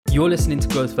You're listening to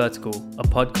Growth Vertical, a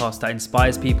podcast that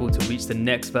inspires people to reach the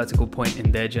next vertical point in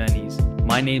their journeys.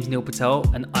 My name's Neil Patel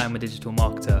and I'm a digital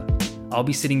marketer. I'll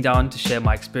be sitting down to share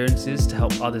my experiences to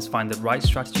help others find the right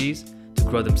strategies to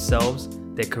grow themselves,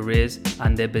 their careers,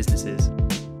 and their businesses.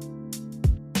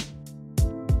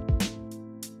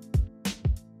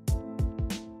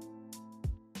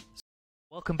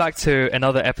 Welcome back to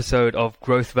another episode of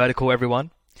Growth Vertical,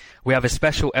 everyone. We have a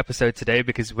special episode today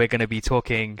because we're going to be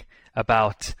talking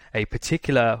about a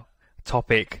particular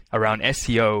topic around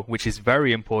SEO, which is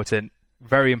very important,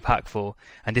 very impactful.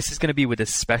 And this is going to be with a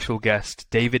special guest,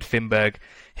 David Finberg,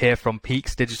 here from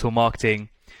Peaks Digital Marketing,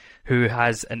 who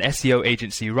has an SEO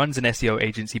agency, runs an SEO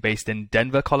agency based in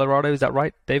Denver, Colorado. Is that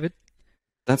right, David?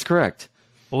 That's correct.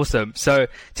 Awesome. So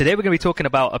today we're going to be talking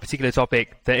about a particular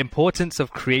topic, the importance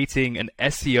of creating an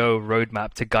SEO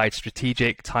roadmap to guide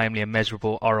strategic, timely, and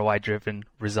measurable ROI-driven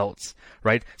results,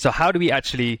 right? So how do we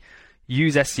actually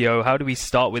use SEO? How do we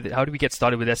start with it? How do we get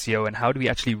started with SEO? And how do we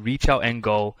actually reach our end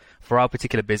goal for our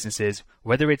particular businesses,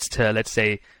 whether it's to, let's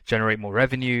say, generate more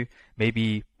revenue,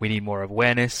 maybe we need more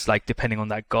awareness, like depending on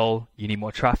that goal, you need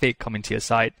more traffic coming to your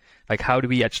site. Like how do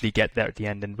we actually get there at the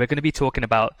end? And we're going to be talking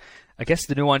about, I guess,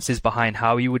 the nuances behind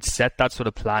how you would set that sort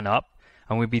of plan up,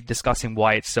 and we'll be discussing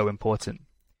why it's so important.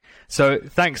 So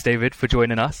thanks, David, for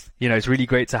joining us. You know, it's really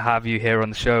great to have you here on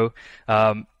the show.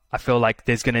 I feel like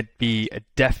there's going to be a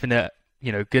definite,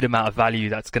 good amount of value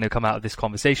that's going to come out of this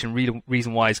conversation.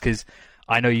 Reason why is because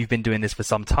I know you've been doing this for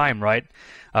some time, right?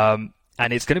 And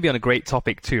it's going to be on a great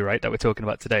topic too, right, that we're talking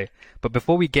about today. But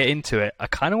before we get into it, I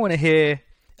kind of want to hear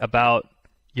about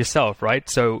yourself, right?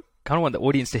 So kind of want the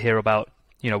audience to hear about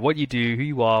what you do, who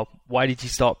you are, why did you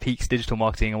start Peaks Digital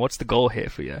Marketing, and what's the goal here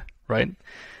for you, right?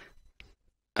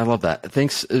 I love that.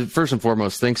 Thanks. First and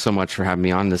foremost, thanks so much for having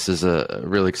me on. This is a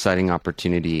really exciting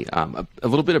opportunity. A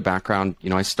little bit of background,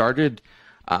 I started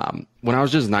when I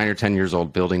was just 9 or 10 years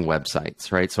old building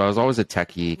websites, right? So I was always a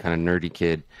techie, kind of nerdy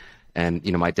kid. And,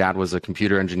 my dad was a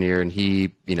computer engineer, and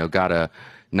he, got a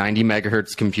 90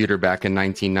 megahertz computer back in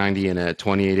 1990 and a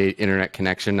 28.8 internet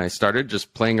connection. I started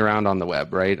just playing around on the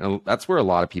web, right? And that's where a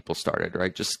lot of people started,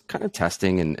 right? Just kind of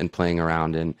testing and playing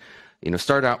around, and,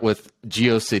 started out with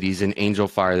GeoCities and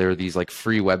AngelFire. There were these like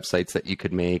free websites that you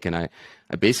could make. And I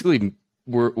basically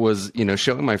was,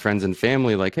 showing my friends and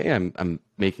family like, hey, I'm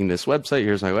making this website.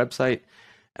 Here's my website.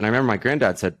 And I remember my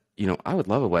granddad said, I would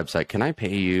love a website. Can I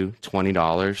pay you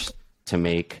 $20 to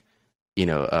make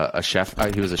a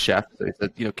chef? He was a chef. So he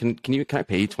said, can I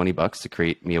pay you $20 to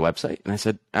create me a website? And I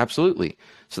said, absolutely.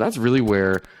 So that's really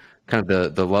where kind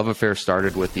of the love affair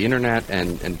started with the internet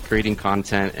and creating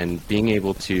content and being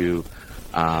able to,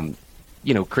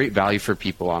 create value for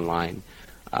people online.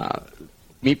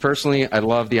 Me personally, I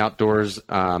love the outdoors.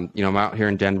 I'm out here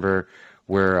in Denver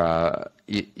where,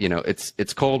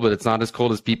 it's cold, but it's not as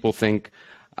cold as people think.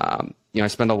 I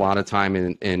spend a lot of time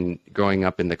in growing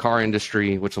up in the car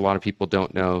industry, which a lot of people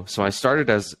don't know. So I started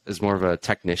as more of a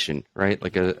technician, right?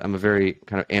 I'm a very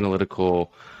kind of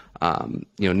analytical,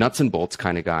 nuts and bolts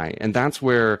kind of guy. And that's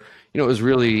where, it was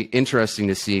really interesting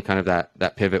to see kind of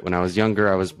that pivot. When I was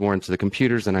younger, I was more into the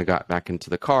computers, and I got back into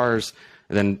the cars.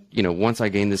 And then, once I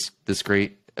gained this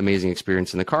great, amazing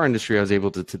experience in the car industry, I was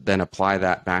able to then apply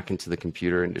that back into the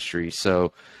computer industry.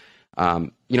 So,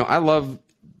 I love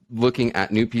looking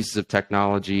at new pieces of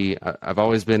technology. I've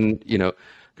always been,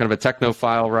 kind of a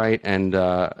technophile, right? And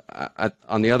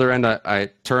on the other end, I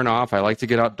turn off. I like to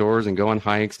get outdoors and go on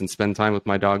hikes and spend time with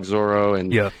my dog Zorro, and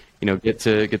get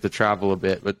to travel a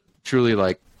bit. But truly,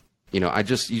 you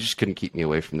just couldn't keep me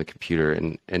away from the computer.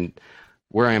 And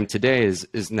where I am today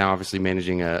is now obviously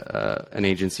managing an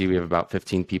agency. We have about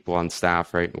 15 people on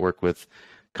staff, right? And work with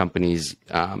companies,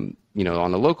 on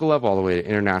the local level all the way to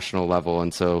international level.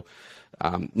 And so,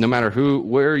 no matter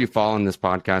where you fall in this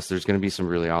podcast, there's going to be some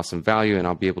really awesome value, and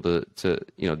I'll be able to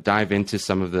dive into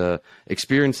some of the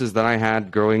experiences that I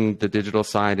had growing the digital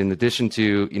side, in addition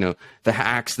to, the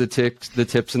hacks, the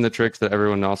tips and the tricks that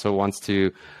everyone also wants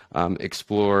to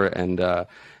explore. And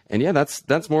yeah,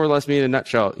 that's more or less me in a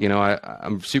nutshell.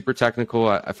 I'm super technical.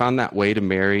 I found that way to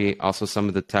marry also some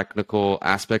of the technical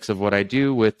aspects of what I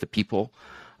do with the people.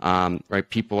 Right?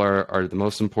 People are the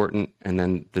most important, and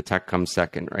then the tech comes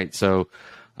second, right? So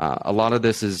a lot of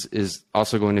this is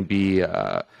also going to be,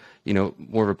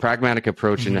 more of a pragmatic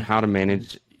approach into how to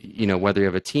manage, whether you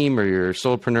have a team or you're a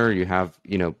solopreneur, you have,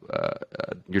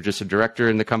 you're just a director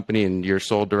in the company and you're a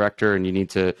sole director, and you need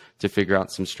to figure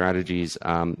out some strategies.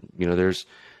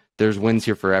 There's wins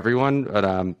here for everyone,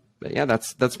 but yeah,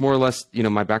 that's more or less,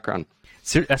 my background.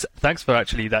 So, thanks for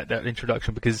actually that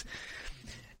introduction, because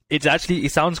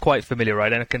it sounds quite familiar,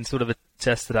 right? And I can sort of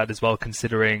attest to that as well,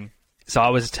 considering So I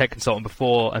was a tech consultant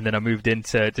before, and then I moved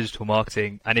into digital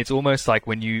marketing. And it's almost like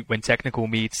when technical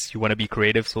meets, you want to be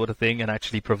creative, sort of thing, and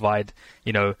actually provide,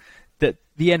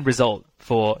 the end result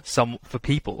for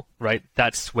people, right?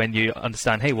 That's when you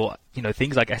understand, hey, well,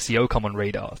 things like SEO come on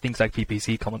radar, things like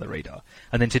PPC come on the radar,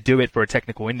 and then to do it for a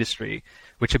technical industry,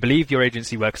 which I believe your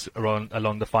agency works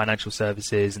along the financial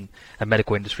services and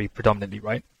medical industry predominantly,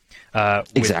 right?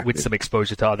 Exactly. With some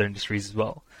exposure to other industries as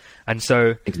well. And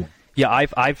so, Exactly. yeah,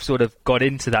 I've sort of got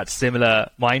into that similar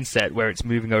mindset where it's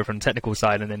moving over from the technical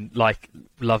side and then like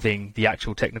loving the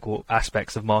actual technical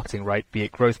aspects of marketing, right? Be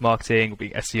it growth marketing, be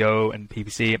it SEO and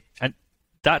PPC. And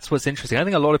that's what's interesting. I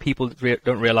think a lot of people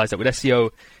don't realize that with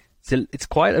SEO, it's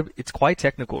quite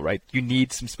technical, right? You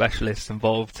need some specialists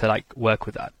involved to like work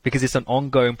with that because it's an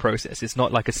ongoing process. It's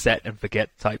not like a set and forget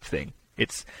type thing.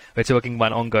 We're talking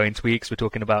about ongoing tweaks. We're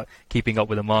talking about keeping up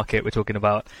with the market. We're talking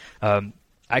about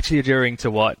actually adhering to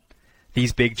what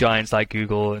these big giants like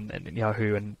Google and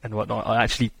Yahoo and whatnot are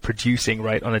actually producing,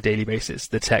 right, on a daily basis,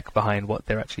 the tech behind what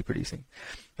they're actually producing,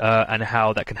 and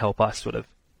how that can help us sort of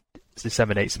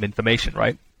disseminate some information,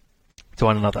 right, to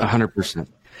one another. 100%.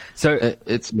 So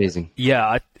it's amazing.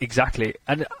 Yeah, exactly.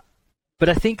 But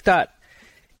I think that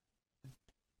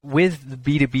with the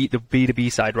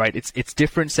B2B side, right, it's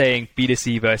different saying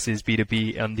B2C versus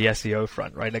B2B on the SEO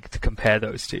front, right, like to compare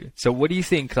those two. So what do you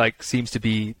think like seems to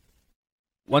be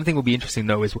one thing will be interesting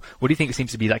though is what do you think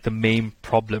seems to be like the main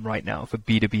problem right now for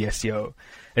B2B SEO,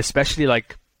 especially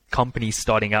like companies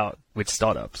starting out with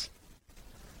startups?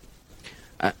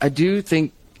 I do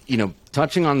think,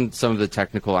 touching on some of the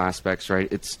technical aspects, right?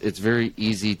 It's very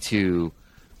easy to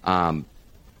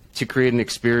create an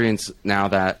experience now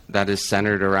that is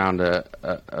centered around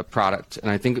a product. And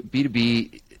I think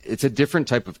B2B, it's a different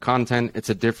type of content. It's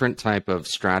a different type of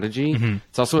strategy. Mm-hmm.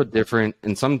 It's also a different,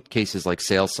 in some cases, like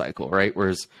sales cycle, right?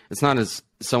 Whereas it's not as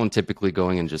someone typically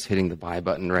going and just hitting the buy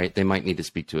button, right? They might need to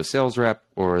speak to a sales rep,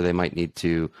 or they might need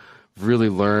to really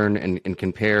learn and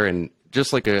compare, and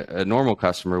just like a normal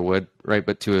customer would, right?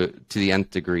 But to the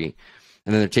nth degree.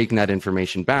 And then they're taking that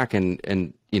information back and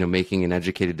making an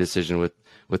educated decision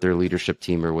with their leadership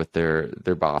team or with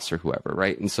their boss or whoever,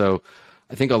 right? And so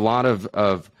I think a lot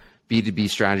of B2B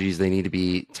strategies, they need to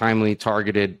be timely,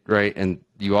 targeted, right? And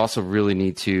you also really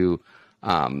need to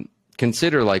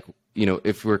consider, like,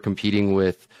 if we're competing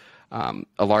with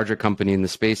a larger company in the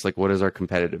space, like what is our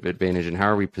competitive advantage and how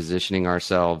are we positioning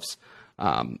ourselves,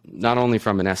 not only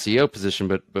from an SEO position,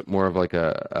 but more of like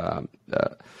a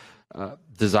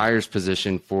desires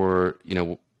position for,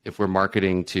 if we're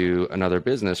marketing to another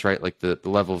business, right? Like the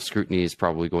level of scrutiny is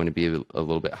probably going to be a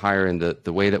little bit higher, and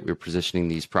the way that we're positioning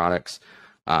these products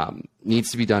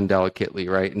needs to be done delicately,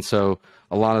 right? And so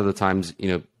a lot of the times,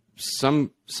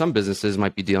 some businesses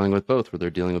might be dealing with both, where they're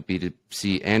dealing with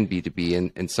B2C and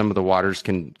B2B, and some of the waters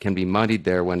can be muddied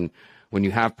there when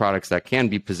you have products that can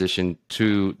be positioned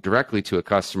directly to a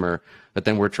customer, but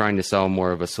then we're trying to sell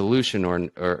more of a solution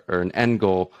or an end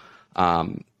goal,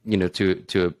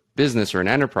 to a business or an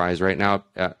enterprise. Right now,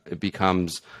 it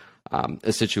becomes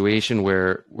a situation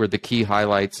where the key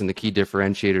highlights and the key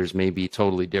differentiators may be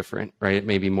totally different, right? It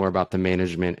may be more about the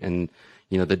management and,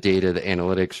 the data, the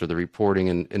analytics, or the reporting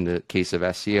in the case of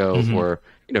SEO, mm-hmm. or,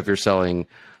 if you're selling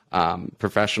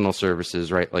professional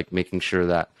services, right? Like making sure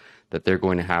that they're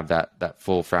going to have that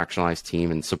full fractionalized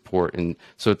team and support. And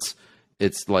so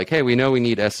it's like, hey, we know we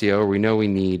need SEO, or we know we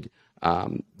need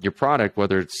your product,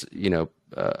 whether it's,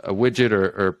 a widget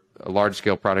or a large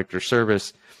scale product or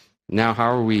service. Now,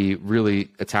 how are we really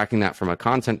attacking that from a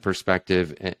content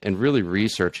perspective and really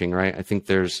researching, right? I think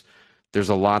there's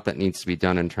a lot that needs to be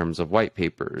done in terms of white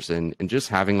papers and just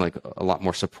having like a lot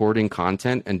more supporting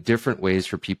content and different ways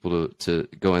for people to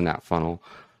go in that funnel.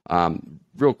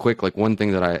 Real quick, like one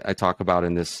thing that I talk about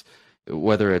in this,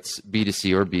 whether it's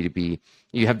B2C or B2B,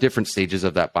 you have different stages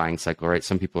of that buying cycle, right?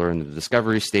 Some people are in the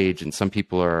discovery stage, and some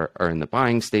people are in the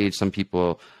buying stage. Some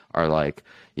people are like,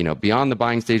 beyond the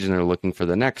buying stage, and they're looking for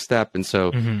the next step. And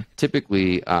so mm-hmm.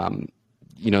 typically,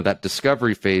 that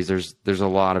discovery phase, there's a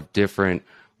lot of different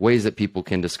ways that people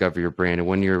can discover your brand. And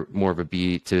when you're more of a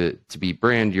B2B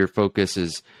brand, your focus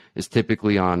is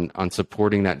typically on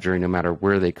supporting that journey, no matter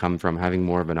where they come from, having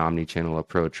more of an omni-channel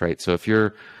approach, right? So if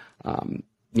you're,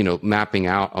 mapping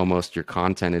out almost your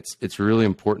content, it's really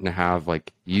important to have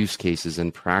like use cases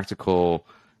and practical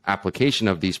application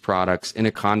of these products in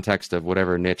a context of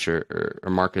whatever niche or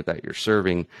market that you're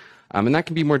serving. And that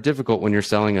can be more difficult when you're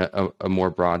selling a more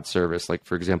broad service. Like,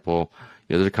 for example,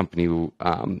 there's a company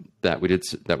that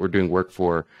we're doing work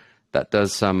for that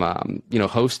does some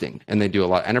hosting, and they do a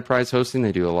lot of enterprise hosting.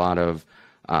 They do a lot of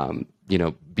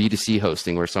B2C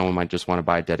hosting where someone might just want to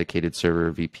buy a dedicated server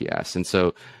or VPS. And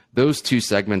so those two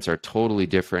segments are totally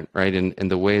different, right?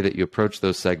 And the way that you approach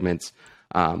those segments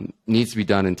needs to be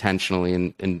done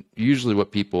intentionally. And usually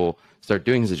what people start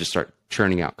doing is they just start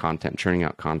churning out content.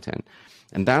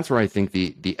 And that's where I think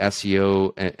the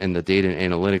SEO and the data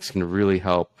and analytics can really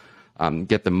help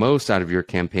get the most out of your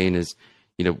campaign. Is,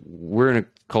 we're in a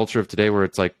culture of today where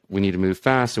it's like we need to move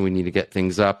fast and we need to get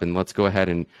things up, and let's go ahead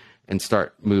and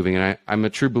start moving. And I'm a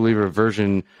true believer of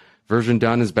version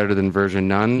done is better than version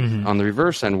none. Mm-hmm. On the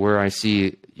reverse end, where I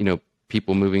see,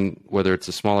 people moving, whether it's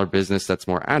a smaller business that's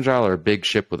more agile or a big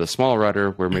ship with a small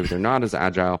rudder where maybe they're not as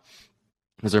agile,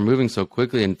 because they're moving so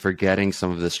quickly and forgetting some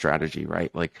of the strategy,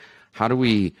 right? Like, how do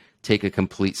we take a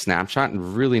complete snapshot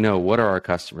and really know what are our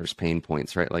customers' pain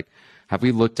points, right? Like, have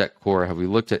we looked at Core? Have we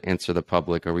looked at Answer the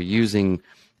Public? Are we using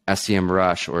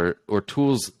SEMrush or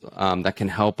tools that can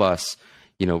help us,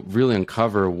 really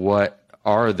uncover what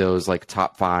are those like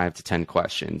top 5 to 10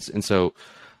 questions? And so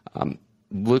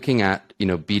looking at,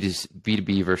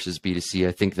 B2B versus B2C,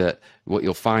 I think that what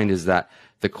you'll find is that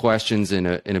the questions in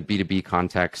a B2B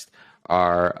context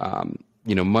are,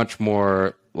 much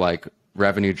more like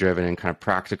revenue driven and kind of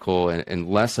practical and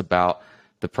less about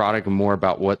the product and more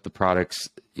about what the product's,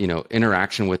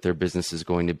 interaction with their business is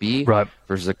going to be. Right.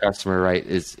 Versus a customer, right?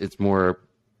 It's more,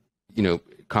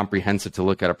 comprehensive to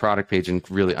look at a product page and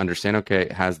really understand, okay,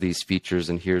 it has these features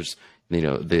and here's,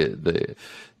 the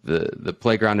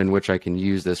playground in which I can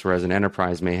use this. Whereas an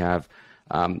enterprise may have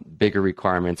bigger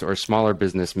requirements, or a smaller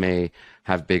business may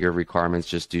have bigger requirements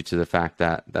just due to the fact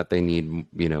that they need,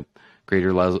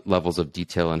 greater levels of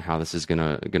detail in how this is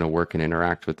gonna work and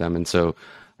interact with them. And so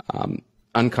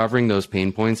uncovering those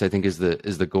pain points, I think, is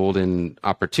the golden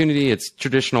opportunity. It's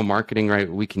traditional marketing, right?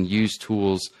 We can use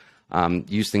tools,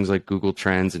 use things like Google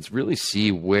Trends, and really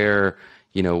see where,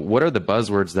 what are the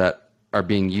buzzwords that are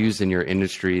being used in your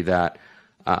industry that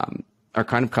are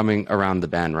kind of coming around the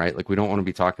bend, right? Like, we don't want to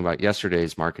be talking about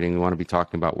yesterday's marketing. We want to be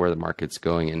talking about where the market's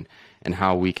going and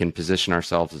how we can position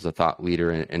ourselves as a thought leader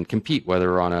and compete,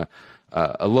 whether we're on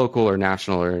a local or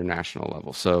national or international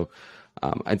level. So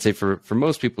I'd say for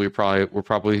most people, we're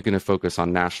probably going to focus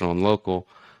on national and local,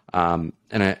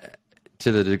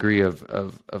 to the degree of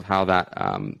how that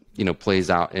plays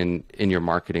out in your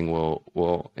marketing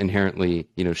will inherently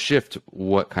shift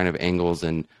what kind of angles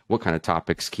and what kind of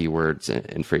topics, keywords,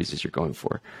 and phrases you're going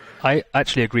for. I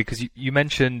actually agree, because you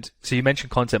mentioned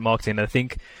content marketing, and I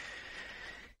think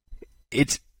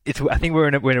I think we're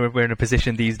in a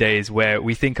position these days where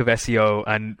we think of SEO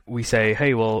and we say,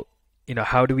 hey, well,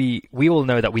 how do we all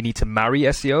know that we need to marry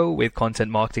SEO with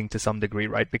content marketing to some degree,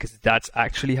 right? Because that's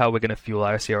actually how we're going to fuel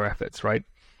our SEO efforts, right?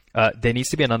 There needs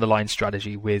to be an underlying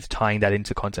strategy with tying that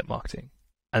into content marketing.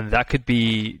 And that could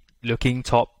be looking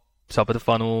top of the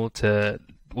funnel to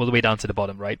all the way down to the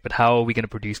bottom, right? But how are we going to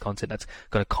produce content that's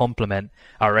going to complement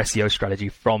our SEO strategy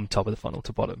from top of the funnel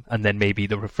to bottom? And then maybe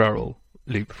the referral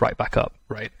loop right back up,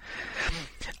 right?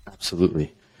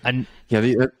 Absolutely. And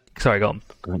yeah, sorry, go on.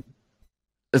 Go ahead.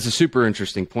 It's a super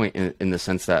interesting point in the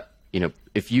sense that,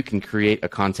 if you can create a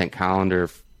content calendar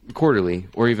quarterly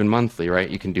or even monthly, right?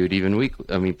 You can do it even weekly.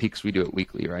 I mean, Peaks, we do it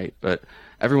weekly, right? But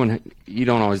you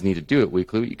don't always need to do it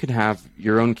weekly. You can have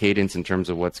your own cadence in terms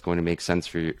of what's going to make sense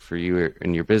for you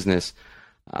and your business.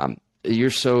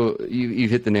 You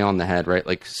hit the nail on the head, right?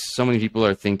 Like, so many people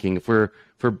are thinking, if we're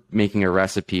making a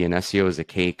recipe and SEO is a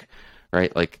cake,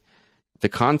 right? Like, the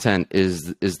content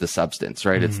is the substance,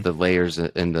 right? Mm-hmm. It's the layers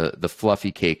and the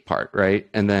fluffy cake part, right?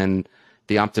 And then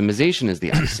the optimization is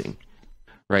the icing,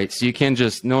 right? So you can't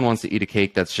no one wants to eat a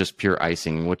cake that's just pure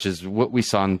icing, which is what we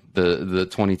saw in the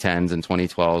 2010s and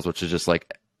 2012s, which is just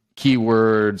like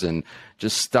keywords and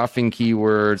just stuffing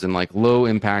keywords and like low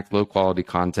impact, low quality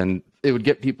content. It would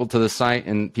get people to the site,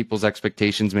 and people's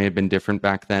expectations may have been different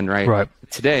back then, right? Right.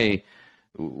 Today,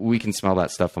 we can smell that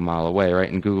stuff a mile away,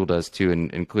 right? And Google does too,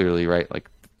 and clearly, right? Like,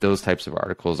 those types of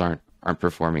articles aren't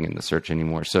performing in the search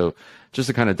anymore. So just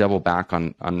to kind of double back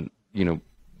on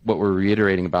what we're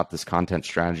reiterating about this content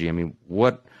strategy, I mean,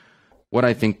 what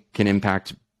I think can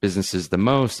impact businesses the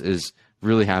most is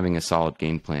really having a solid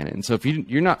game plan. And so if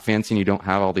you're not fancy and you don't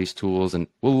have all these tools, and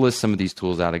we'll list some of these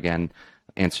tools out again,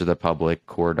 Answer the Public,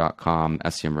 Core.com,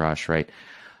 SEMrush, right?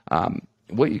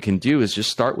 What you can do is just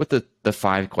start with the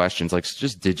 5 questions, like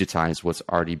just digitize what's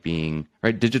already being,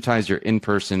 right? Digitize your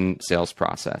in-person sales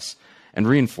process and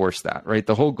reinforce that, right?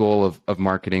 The whole goal of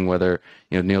marketing, whether,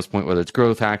 Neil's point, whether it's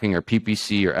growth hacking or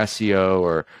PPC or SEO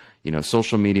or,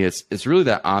 social media, it's really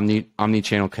that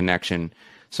omni-channel connection.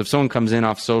 So if someone comes in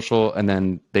off social and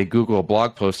then they Google a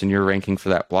blog post and you're ranking for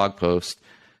that blog post,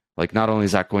 like not only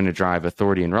is that going to drive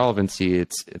authority and relevancy,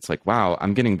 it's like, wow,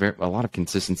 I'm getting a lot of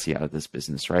consistency out of this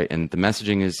business, right? And the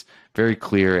messaging is very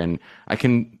clear, and I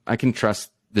can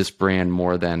trust this brand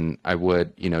more than I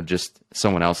would, just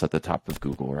someone else at the top of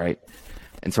Google, right?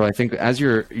 And so I think as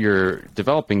you're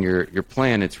developing your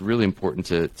plan, it's really important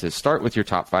to start with your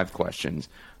top 5 questions,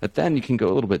 but then you can go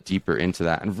a little bit deeper into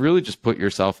that and really just put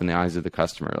yourself in the eyes of the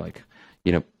customer. Like,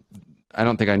 I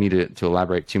don't think I need to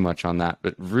elaborate too much on that,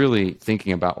 but really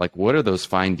thinking about like, what are those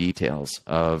fine details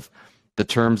of the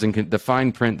terms and the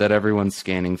fine print that everyone's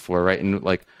scanning for, right? And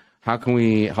like, how can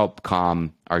we help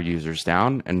calm our users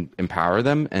down and empower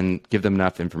them and give them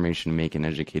enough information to make an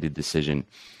educated decision?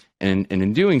 And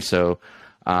in doing so,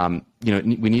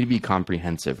 we need to be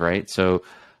comprehensive, right? So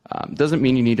doesn't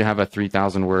mean you need to have a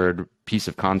 3,000 word piece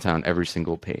of content on every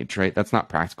single page, right? That's not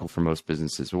practical for most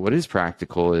businesses. But what is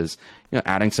practical is,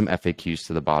 adding some FAQs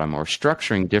to the bottom or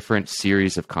structuring different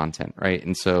series of content, right?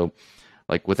 And so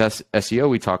like with SEO,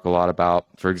 we talk a lot about,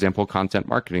 for example, content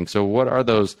marketing. So what are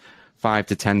those 5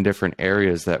 to 10 different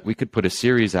areas that we could put a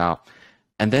series out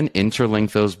and then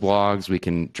interlink those blogs? We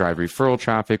can drive referral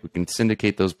traffic. We can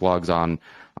syndicate those blogs on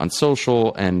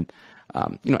social, and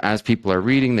as people are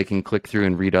reading, they can click through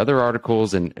and read other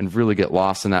articles and really get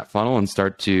lost in that funnel and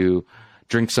start to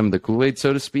drink some of the Kool-Aid,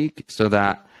 so to speak, so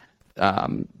that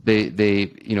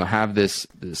they have this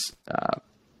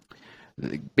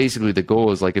basically the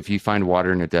goal is like, if you find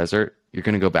water in a desert, you're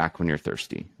going to go back when you're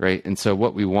thirsty, right? And so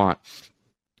what we want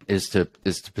is to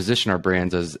position our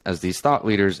brands as these thought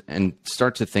leaders and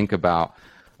start to think about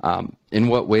in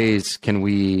what ways can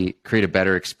we create a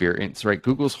better experience, right?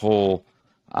 Google's whole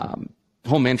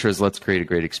mantra is let's create a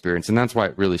great experience, and that's why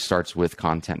it really starts with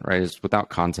content, right? Is without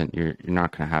content, you're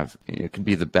not going to have, it could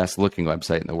be the best looking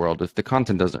website in the world. If the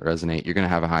content doesn't resonate, you're going to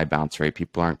have a high bounce rate.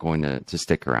 People aren't going to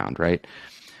stick around, right?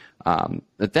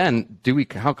 But then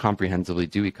how comprehensively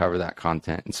do we cover that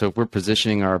content? And so if we're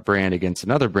positioning our brand against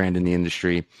another brand in the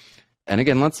industry, and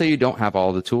again, let's say you don't have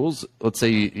all the tools. Let's say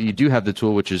you do have the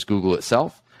tool, which is Google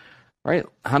itself, right?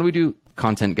 How do we do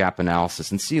content gap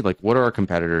analysis and see like, what are our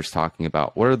competitors talking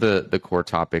about? What are the core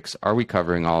topics? Are we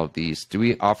covering all of these? Do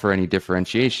we offer any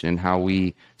differentiation in how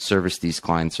we service these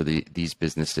clients or these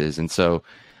businesses? And so,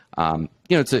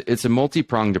 it's a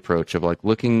multi-pronged approach of like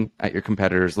looking at your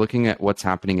competitors, looking at what's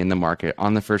happening in the market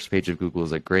on the first page of Google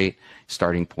is a great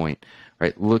starting point,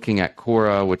 right? Looking at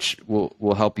Quora, which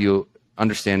will help you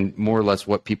understand more or less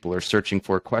what people are searching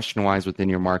for question-wise within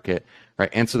your market, right?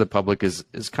 Answer the Public is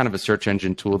kind of a search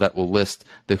engine tool that will list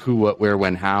the who, what, where,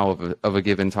 when, how of a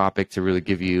given topic to really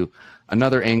give you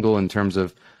another angle in terms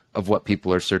of what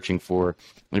people are searching for.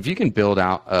 And if you can build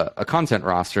out a content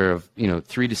roster of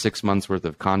 3 to 6 months worth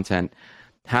of content,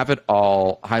 have it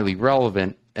all highly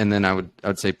relevant, and then I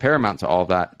would say paramount to all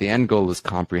that, the end goal is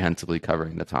comprehensively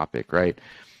covering the topic, right?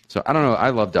 So I don't know,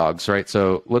 I love dogs, right?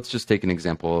 So let's just take an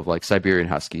example of like Siberian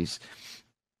Huskies,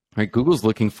 right? Google's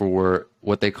looking for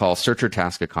what they call searcher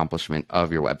task accomplishment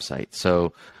of your website.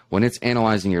 So when it's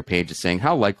analyzing your page, it's saying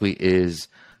how likely is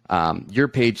your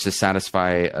page to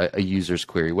satisfy a user's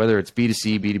query, whether it's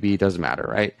B2C, B2B, doesn't matter,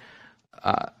 right?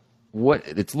 What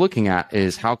it's looking at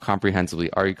is how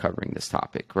comprehensively are you covering this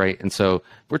topic, right? And so if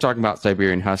we're talking about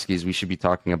Siberian Huskies, we should be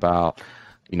talking about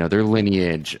their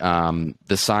lineage,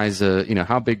 the size of,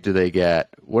 how big do they get?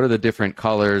 What are the different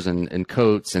colors and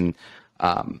coats, and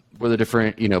what are the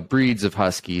different, breeds of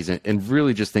Huskies, and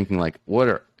really just thinking like,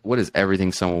 what is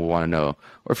everything someone will want to know?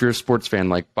 Or if you're a sports fan,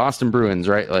 like Boston Bruins,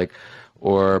 right? Like,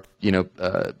 or,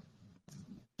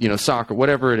 soccer,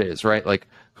 whatever it is, right? Like,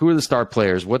 who are the star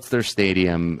players? What's their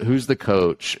stadium? Who's the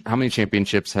coach? How many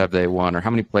championships have they won? Or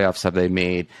how many playoffs have they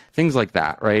made? Things like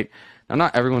that, right? Now,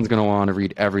 not everyone's going to want to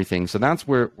read everything. So that's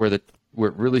where it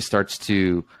really starts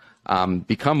to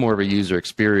become more of a user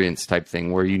experience type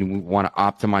thing, where you want to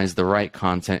optimize the right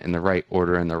content in the right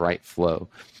order and the right flow.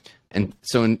 And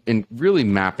so in really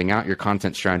mapping out your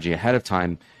content strategy ahead of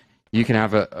time, you can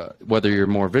have whether you're a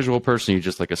more visual person, you're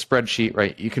just like a spreadsheet,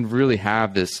 right? You can really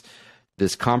have this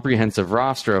comprehensive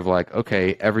roster of like,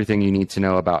 okay, everything you need to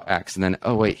know about X, and then,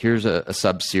 oh wait, here's a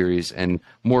sub-series and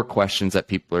more questions that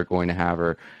people are going to have,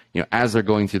 or as they're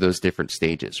going through those different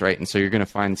stages, right? And so you're going to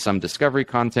find some discovery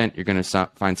content, you're going to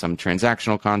find some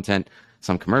transactional content,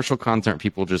 some commercial content,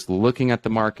 people just looking at the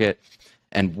market.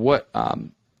 And what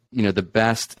the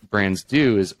best brands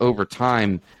do is over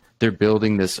time they're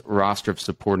building this roster of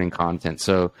supporting content.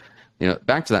 So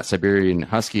back to that Siberian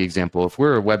Husky example, if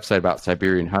we're a website about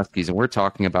Siberian Huskies and we're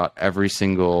talking about every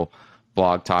single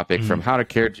blog topic, from how to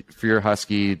care for your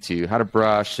husky to how to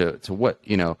brush to what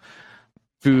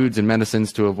foods and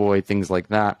medicines to avoid, things like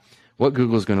that, what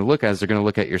Google's going to look at is they're going to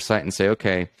look at your site and say,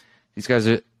 okay, these guys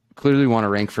clearly want to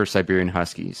rank for Siberian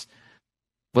Huskies.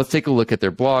 Let's take a look at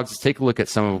their blogs. Let's take a look at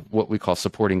some of what we call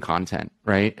supporting content,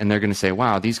 right? And they're going to say,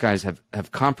 wow, these guys have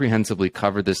comprehensively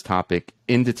covered this topic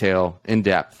in detail, in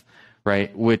depth,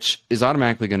 right? Which is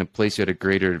automatically going to place you at a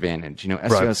greater advantage. You know,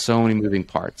 SEO has so many moving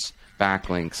parts,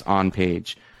 backlinks, on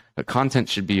page, but content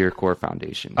should be your core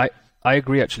foundation. I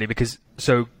agree, actually, because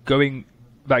so going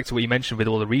back to what you mentioned with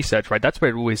all the research, right? That's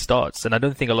where it always starts. And I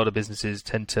don't think a lot of businesses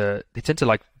tend to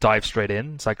like dive straight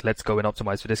in. It's like, let's go and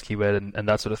optimize for this keyword and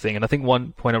that sort of thing. And I think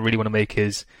one point I really want to make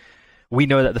is we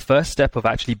know that the first step of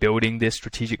actually building this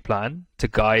strategic plan to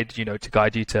guide you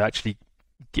to actually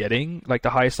getting like the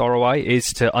highest ROI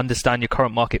is to understand your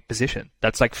current market position.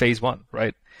 That's like phase one,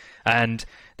 right? And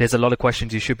there's a lot of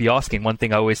questions you should be asking. One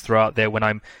thing I always throw out there when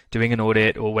I'm doing an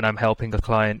audit or when I'm helping a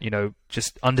client, you know,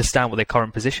 just understand what their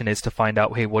current position is to find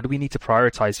out, hey, what do we need to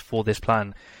prioritize for this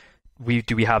plan?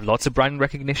 Do we have lots of brand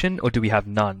recognition or do we have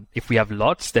none? If we have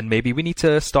lots, then maybe we need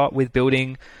to start with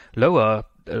building lower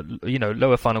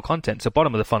funnel content, so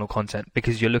bottom of the funnel content,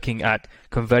 because you're looking at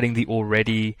converting the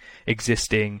already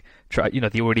existing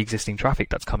traffic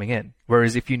that's coming in.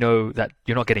 Whereas if you know that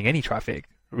you're not getting any traffic,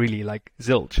 really like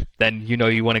zilch, then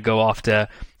you want to go after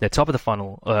the top of the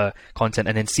funnel content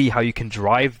and then see how you can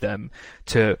drive them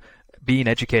to being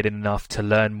educated enough to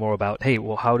learn more about, hey,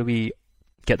 well, how do we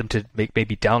get them to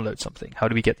maybe download something? How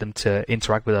do we get them to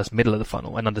interact with us middle of the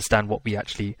funnel and understand what we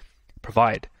actually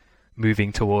provide,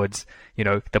 moving towards,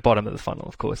 the bottom of the funnel,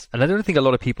 of course. And I don't think a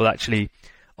lot of people actually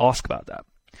ask about that.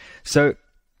 So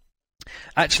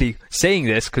actually saying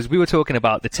this, because we were talking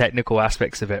about the technical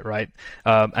aspects of it, right?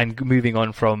 And moving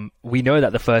on from, we know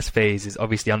that the first phase is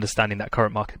obviously understanding that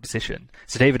current market position.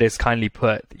 So David has kindly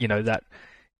put, that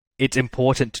it's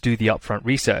important to do the upfront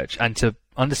research and to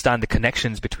understand the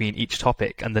connections between each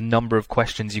topic and the number of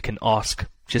questions you can ask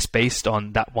just based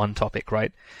on that one topic,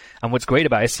 right? And what's great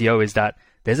about SEO is that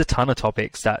there's a ton of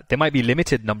topics that there might be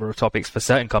limited number of topics for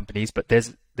certain companies, but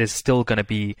there's still going to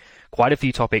be quite a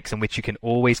few topics in which you can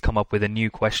always come up with a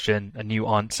new question, a new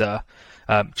answer,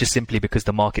 just simply because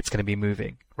the market's going to be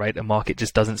moving, right? A market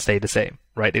just doesn't stay the same,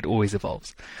 right? It always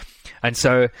evolves. And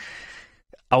so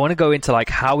I want to go into like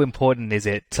how important is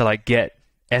it to like get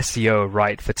SEO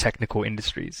right for technical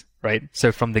industries, right?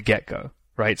 So from the get-go,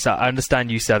 right? So I understand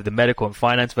you serve the medical and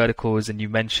finance verticals, and you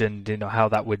mentioned,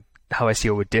 how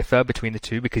SEO would differ between the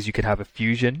two, because you could have a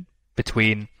fusion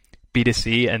between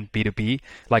B2C and B2B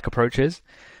like approaches.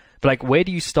 But like, where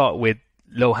do you start with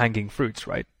low-hanging fruits,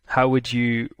 right?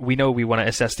 We know we want to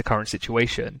assess the current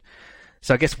situation.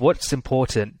 So I guess what's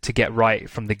important to get right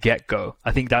from the get-go?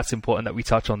 I think that's important that we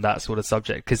touch on that sort of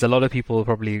subject, because a lot of people will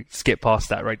probably skip past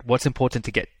that, right? What's important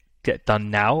to get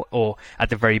done now or at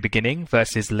the very beginning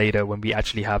versus later when we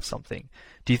actually have something?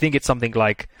 Do you think it's something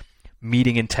like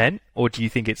meeting intent, or do you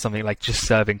think it's something like just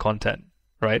serving content,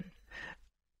 right?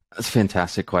 That's a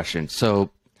fantastic question.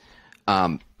 So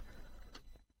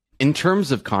in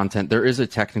terms of content, there is a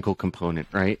technical component,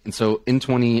 right? And so I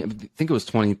think it was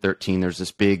 2013, there's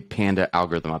this big Panda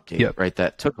algorithm update, right?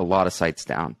 That took a lot of sites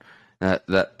down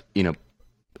that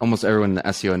almost everyone in the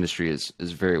SEO industry is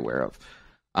very aware of.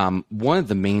 One of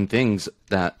the main things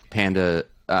that Panda,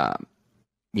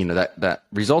 that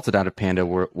resulted out of Panda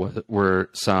were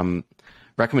some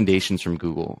recommendations from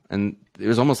Google. And it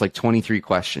was almost like 23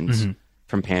 questions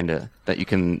from Panda that you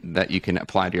can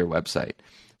apply to your website.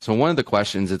 So one of the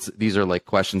questions, these are like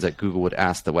questions that Google would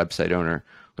ask the website owner,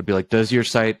 would be like, does your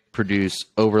site produce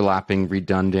overlapping,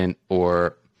 redundant,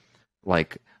 or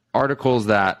like articles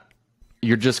that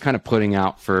you're just kind of putting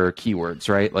out for keywords,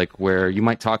 right? Like where you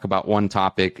might talk about one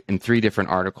topic in 3 different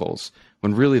articles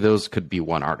when really those could be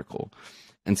one article.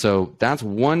 And so that's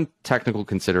one technical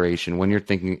consideration when you're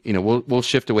thinking, we'll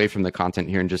shift away from the content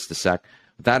here in just a sec.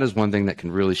 That is one thing that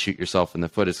can really shoot yourself in the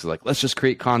foot, is like, let's just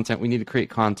create content. We need to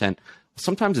create content.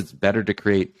 Sometimes it's better to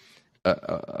create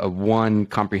a one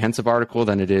comprehensive article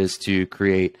than it is to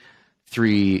create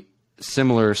 3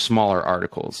 similar, smaller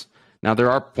articles. Now,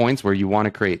 there are points where you want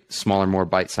to create smaller, more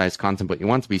bite-sized content, but you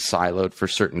want it to be siloed for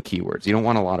certain keywords. You don't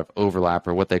want a lot of overlap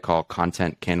or what they call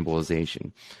content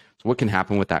cannibalization. So what can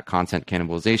happen with that content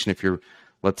cannibalization if you're,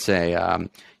 let's say,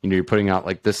 you're putting out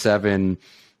like the 7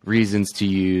 reasons to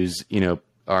use,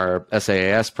 our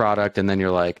SaaS product, and then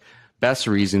you're like, best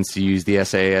reasons to use the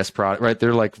SaaS product, right?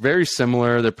 They're like very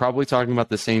similar. They're probably talking about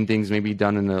the same things, maybe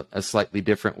done in a slightly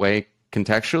different way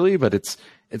contextually, but it's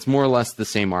more or less the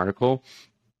same article.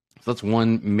 So that's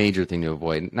one major thing to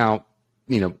avoid. Now,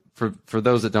 for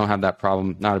those that don't have that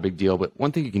problem, not a big deal. But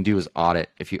one thing you can do is audit.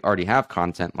 If you already have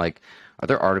content, like, are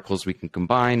there articles we can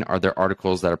combine? Are there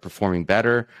articles that are performing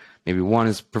better? Maybe one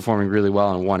is performing really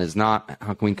well and one is not.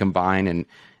 How can we combine and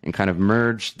kind of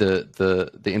merge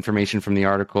the information from the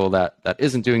article that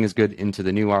isn't doing as good into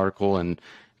the new article and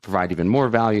provide even more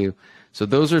value? So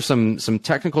those are some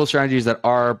technical strategies that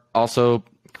are also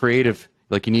creative.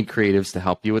 Like, you need creatives to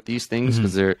help you with these things,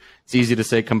 because it's easy to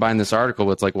say combine this article,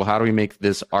 but it's like, well, how do we make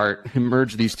this art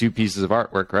merge these two pieces of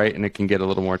artwork, right? And it can get a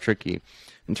little more tricky.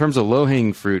 In terms of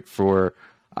low-hanging fruit for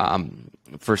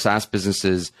SaaS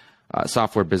businesses,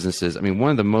 software businesses, I mean,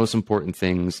 one of the most important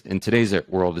things in today's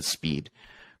world is speed,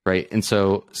 right? And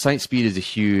so site speed is a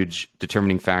huge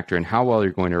determining factor in how well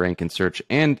you're going to rank in search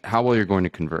and how well you're going to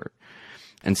convert.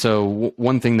 And so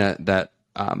one thing that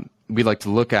we like to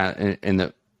look at in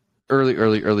the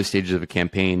early stages of a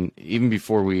campaign, even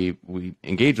before we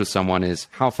engage with someone, is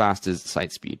how fast is the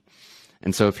site speed.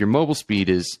 And so if your mobile speed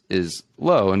is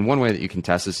low, and one way that you can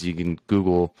test this is you can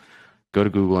go to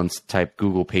Google and type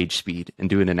Google page speed and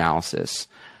do an analysis.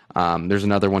 There's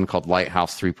another one called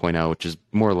Lighthouse 3.0, which is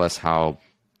more or less how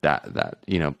that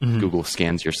Google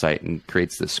scans your site and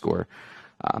creates this score.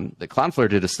 The Cloudflare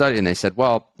did a study, and they said,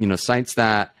 well, sites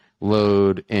that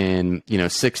load in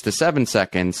 6 to 7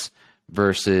 seconds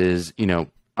versus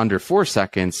under 4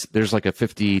 seconds, there's like a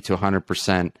 50 to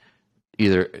 100%,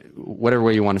 either whatever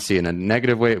way you want to see it. In a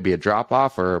negative way, it would be a drop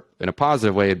off, or in a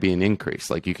positive way, it'd be an increase.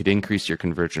 Like, you could increase your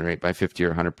conversion rate by 50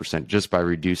 or 100% just by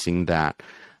reducing that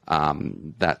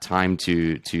time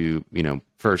to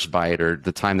first byte, or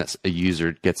the time that a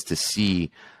user gets to see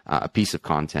a piece of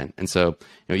content. And so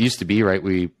it used to be, right,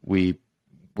 we're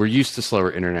used to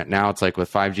slower internet. Now it's like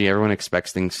with 5G, everyone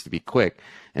expects things to be quick,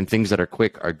 and things that are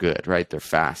quick are good, right? They're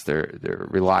fast, they're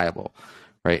reliable,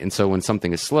 right? And so when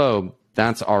something is slow,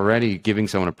 that's already giving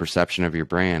someone a perception of your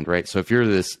brand, right? So if you're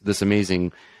this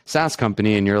amazing SaaS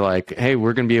company and you're like, hey,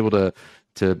 we're going to be able to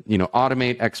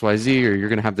automate XYZ, or you're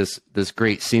going to have this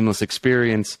great seamless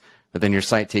experience, but then your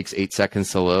site takes 8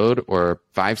 seconds to load or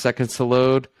 5 seconds to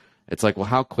load, it's like, well,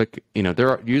 how quick,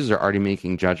 users are already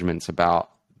making judgments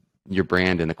about your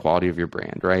brand and the quality of your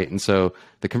brand, right? And so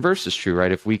the converse is true,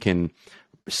 right? If we can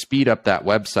speed up that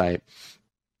website,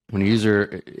 when a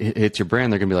user hits your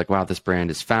brand, they're going to be like, wow, this brand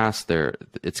is fast,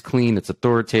 it's clean, it's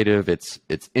authoritative, it's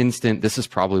instant. This is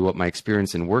probably what my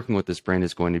experience in working with this brand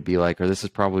is going to be like, or this is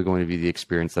probably going to be the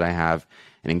experience that I have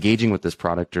in engaging with this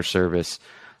product or service.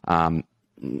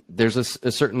 There's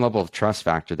a certain level of trust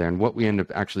factor there. And what we end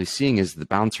up actually seeing is the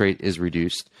bounce rate is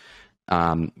reduced.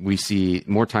 We see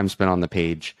more time spent on the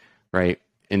page, right?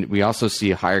 And we also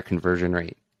see a higher conversion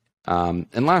rate.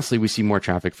 And lastly, we see more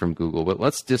traffic from Google, but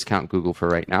let's discount Google for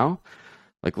right now.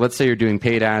 Like, let's say you're doing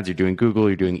paid ads, you're doing Google,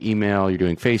 you're doing email, you're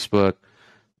doing Facebook,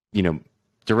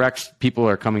 direct people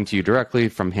are coming to you directly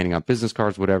from handing out business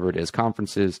cards, whatever it is,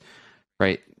 conferences,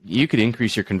 right? You could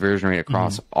increase your conversion rate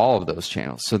across all of those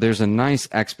channels. So there's a nice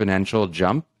exponential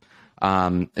jump.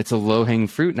 It's a low-hanging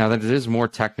fruit. Now that it is more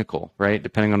technical, right?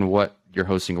 Depending on what you're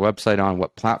hosting a website on,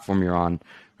 what platform you're on.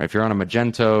 If you're on a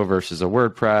Magento versus a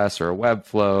WordPress or a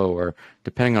Webflow, or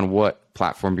depending on what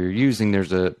platform you're using,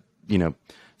 there's a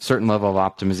certain level of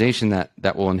optimization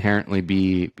that will inherently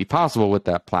be possible with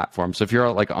that platform. So if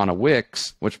you're like on a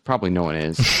Wix, which probably no one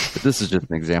is, but this is just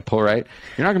an example, right?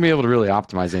 You're not going to be able to really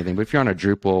optimize anything. But if you're on a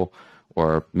Drupal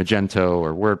or Magento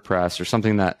or WordPress or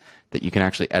something that you can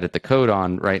actually edit the code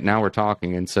on, right now we're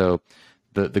talking. And so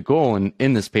the goal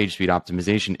in this page speed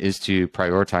optimization is to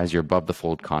prioritize your above the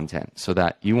fold content, so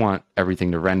that you want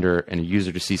everything to render and a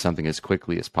user to see something as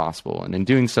quickly as possible. And in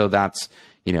doing so, that's,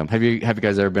 have you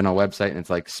guys ever been on a website and it's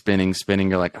like spinning?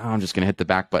 You're like, oh, I'm just going to hit the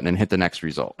back button and hit the next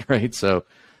result, right? So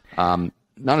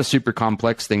not a super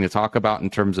complex thing to talk about in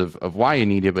terms of why you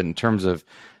need it, but in terms of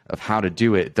how to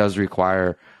do it, it does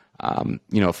require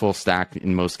a full stack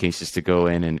in most cases to go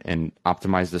in and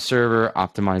optimize the server,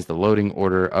 optimize the loading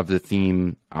order of the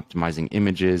theme, optimizing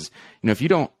images. If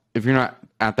you're not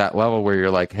at that level where you're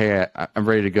like, hey, I'm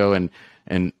ready to go and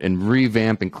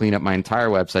revamp and clean up my entire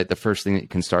website, the first thing that you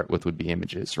can start with would be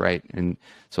images, right? And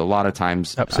so a lot of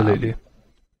times, absolutely,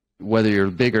 whether you're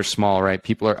big or small, right,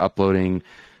 people are uploading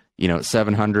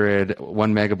 700,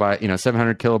 1 megabyte,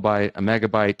 700 kilobyte, a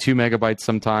megabyte, 2 megabytes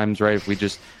sometimes, right? If we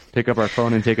just pick up our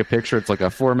phone and take a picture, it's like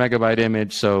a 4 megabyte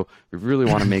image. So we really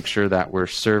want to make sure that we're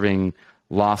serving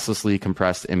losslessly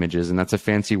compressed images. And that's a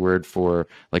fancy word for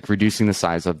like reducing the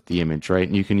size of the image, right?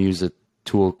 And you can use a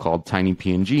tool called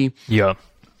TinyPNG. Yeah.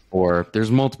 Or there's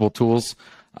multiple tools.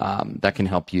 that can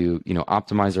help you,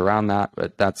 optimize around that.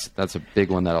 But that's a big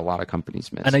one that a lot of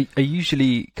companies miss. And I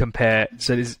usually compare,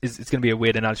 so it's going to be a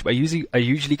weird analogy, but I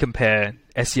usually compare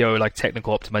SEO, like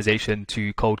technical optimization,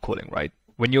 to cold calling, right?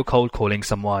 When you're cold calling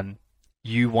someone,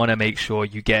 you want to make sure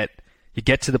you get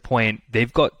to the point.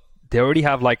 They already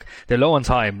have, like, they're low on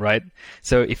time, right?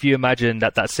 So if you imagine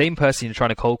that same person you're trying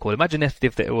to cold call, imagine if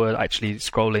they were actually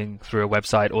scrolling through a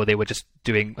website, or they were just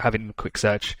having a quick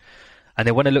search, and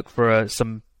they want to look for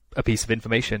a piece of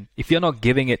information. If you're not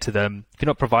giving it to them, if you're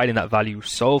not providing that value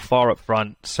so far up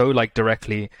front, so like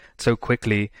directly, so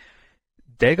quickly,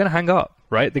 they're going to hang up,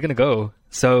 right? They're going to go.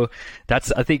 So I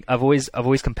think I've always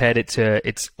compared it to,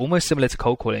 it's almost similar to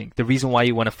cold calling. The reason why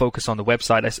you want to focus on the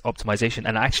website optimization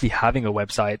and actually having a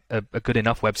website, a good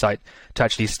enough website to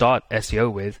actually start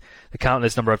SEO with. The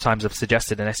countless number of times I've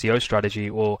suggested an SEO strategy,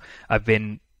 or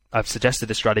I've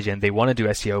suggested a strategy and they want to do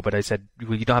SEO, but I said,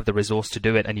 well, you don't have the resource to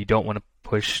do it and you don't want to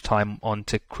push time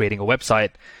onto creating a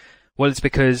website. Well, it's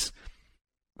because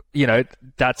you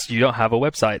don't have a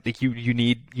website. Like you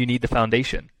need the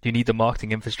foundation. You need the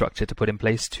marketing infrastructure to put in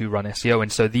place to run SEO. And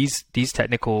so these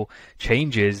technical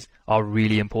changes are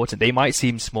really important. They might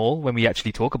seem small when we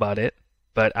actually talk about it,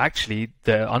 but actually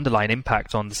the underlying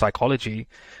impact on the psychology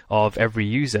of every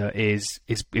user is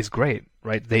great,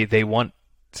 right? They want,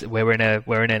 we're in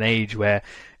an age where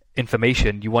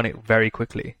information, you want it very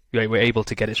quickly. We're able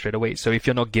to get it straight away. So if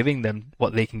you're not giving them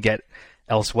what they can get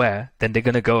elsewhere, then they're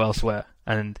going to go elsewhere.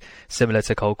 And similar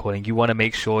to cold calling, you want to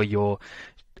make sure you're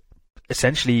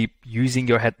essentially using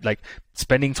your head, like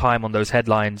spending time on those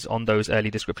headlines, on those early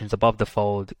descriptions above the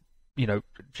fold,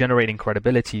 generating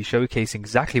credibility, showcasing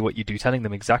exactly what you do, telling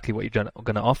them exactly what you're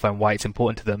going to offer and why it's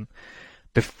important to them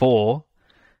before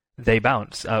they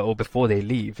bounce or before they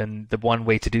leave. And the one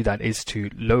way to do that is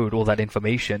to load all that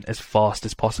information as fast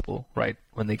as possible, right,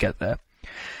 when they get there.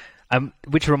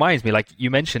 Which reminds me, like you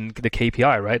mentioned the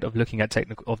KPI, right, of looking at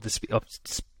of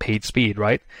page speed,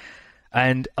 right?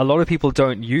 And a lot of people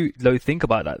don't think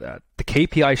about that. The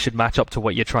KPI should match up to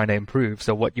what you're trying to improve.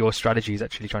 So what your strategy is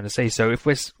actually trying to say. So if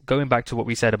we're going back to what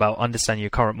we said about understanding your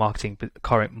current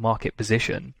market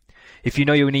position, if you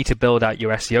know you need to build out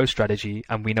your SEO strategy,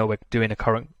 and we know we're doing our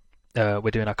current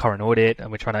audit and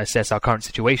we're trying to assess our current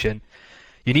situation,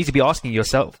 you need to be asking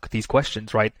yourself these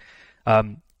questions, right?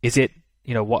 Is it,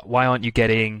 why aren't you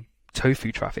getting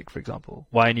tofu traffic, for example?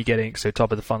 Why aren't you getting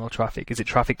top of the funnel traffic? Is it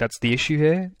traffic that's the issue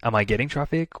here? Am I getting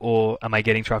traffic, or am I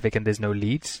getting traffic and there's no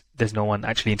leads? There's no one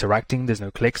actually interacting. There's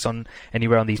no clicks on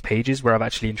anywhere on these pages where I've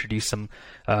actually introduced some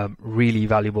really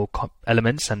valuable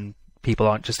elements and people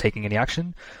aren't just taking any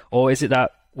action? Or is it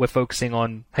that we're focusing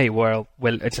on, hey, we're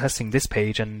testing this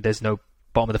page and there's no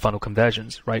bottom of the funnel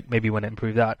conversions, right? Maybe we want to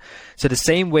improve that. So the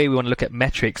same way we want to look at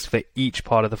metrics for each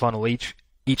part of the funnel, each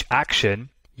action,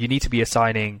 you need to be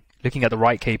looking at the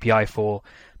right KPI for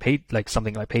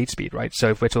something like page speed, right? So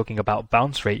if we're talking about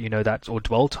bounce rate, or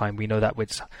dwell time, we know that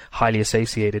it's highly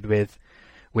associated with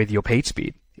your page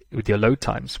speed, with your load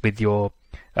times, with your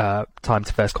time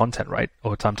to first content, right?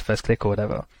 Or time to first click or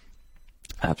whatever.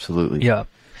 Absolutely. Yeah.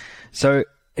 So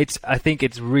I think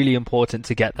it's really important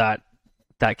to get that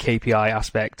KPI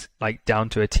aspect like down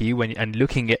to a T and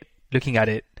looking at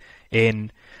it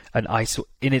in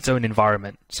its own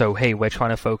environment. So hey, we're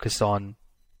trying to focus on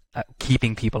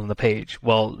keeping people on the page.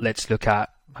 Well, let's look at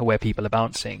where people are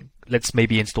bouncing. Let's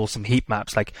maybe install some heat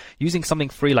maps, like using something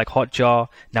free like Hotjar.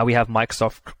 Now we have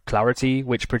Microsoft Clarity,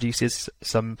 which produces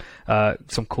some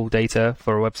cool data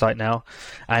for a website now.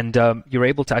 And you're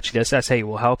able to actually assess, hey,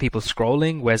 well, how are people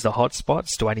scrolling? Where's the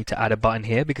hotspots? Do I need to add a button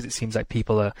here because it seems like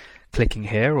people are clicking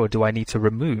here? Or do I need to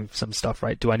remove some stuff,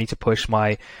 right? Do I need to push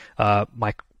my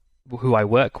who I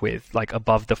work with like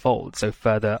above the fold, so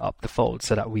further up the fold,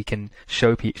 so that we can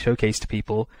showcase to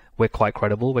people we're quite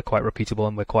credible, we're quite reputable,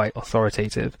 and we're quite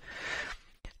authoritative.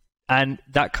 And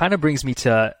that kind of brings me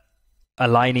to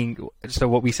aligning, so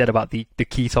what we said about the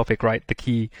key topic, right? The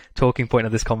key talking point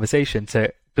of this conversation,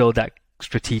 to build that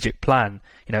strategic plan.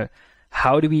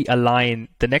 How do we align?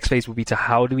 The next phase will be to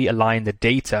how do we align the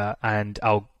data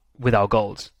with our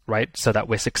goals, right? So that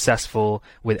we're successful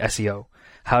with SEO.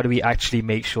 How do we actually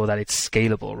make sure that it's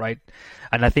scalable, right?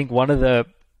 And I think one of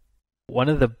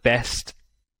the best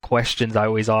questions I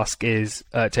always ask is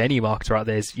to any marketer out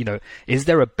there is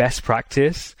there a best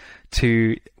practice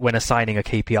when assigning a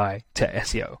KPI to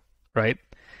SEO, right?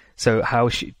 So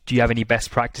do you have any best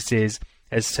practices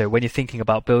as to when you're thinking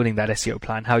about building that SEO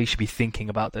plan, how you should be thinking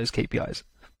about those KPIs?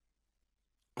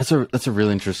 That's a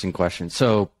really interesting question.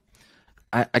 So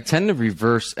I tend to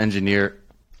reverse engineer,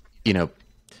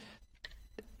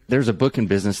 there's a book in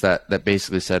business that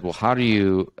basically said, well, how do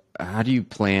you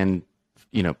plan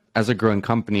as a growing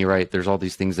company, right, there's all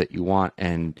these things that you want,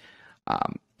 and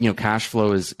cash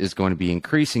flow is going to be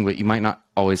increasing, but you might not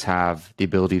always have the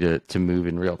ability to move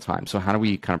in real time. So how do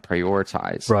we kind of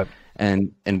prioritize? Right.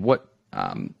 And what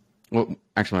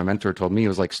actually my mentor told me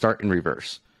was like, start in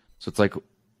reverse. So it's like,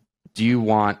 do you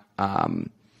want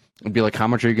it'd be like, how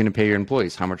much are you going to pay your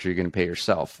employees? How much are you going to pay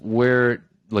yourself? Where,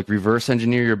 like, reverse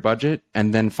engineer your budget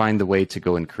and then find the way to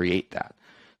go and create that.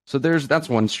 So that's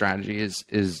one strategy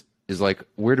is like,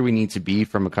 where do we need to be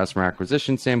from a customer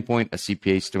acquisition standpoint, a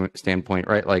CPA standpoint,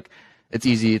 right? Like, it's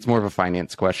easy. It's more of a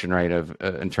finance question, right? Of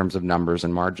in terms of numbers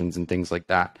and margins and things like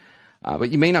that. But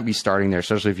you may not be starting there,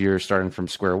 especially if you're starting from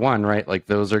square one, right? Like,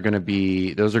 those are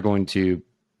going to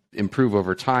improve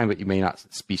over time, but you may not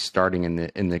be starting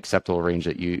in the acceptable range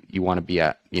that you want to be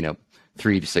at,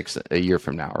 3 to 6 a year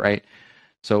from now, right?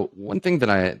 So one thing that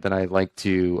I like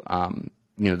to,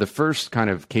 the first kind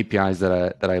of KPIs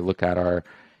that I look at are,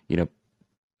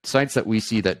 sites that we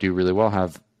see that do really well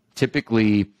have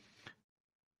typically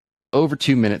over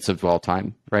 2 minutes of dwell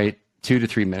time, right? 2 to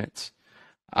 3 minutes,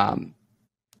 tend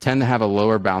to have a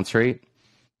lower bounce rate,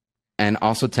 and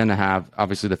also tend to have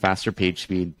obviously the faster page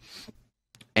speed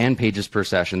and pages per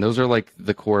session. Those are like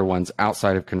the core ones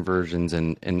outside of conversions.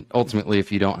 And ultimately,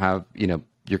 if you don't have,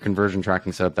 your conversion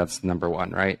tracking setup, that's number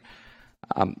one, right?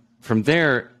 From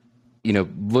there,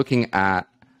 looking at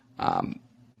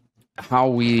how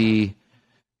we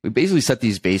basically set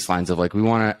these baselines of like, we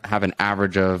want to have an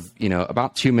average of,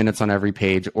 about 2 minutes on every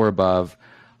page or above.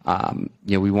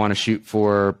 We want to shoot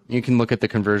for, you can look at the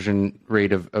conversion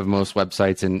rate of most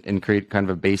websites and create kind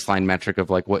of a baseline metric of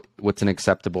like what's an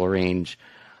acceptable range.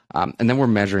 And then we're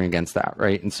measuring against that,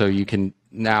 right? And so you can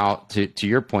now, to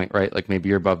your point, right, like maybe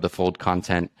you're above the fold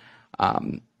content,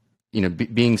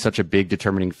 being such a big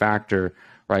determining factor,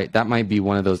 right? That might be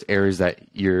one of those areas that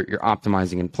you're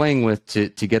optimizing and playing with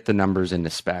to get the numbers into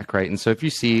spec, right? And so if you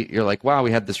see, you're like, wow,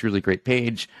 we had this really great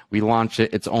page, we launch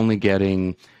it, it's only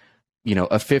getting,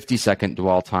 a 50-second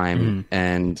dwell time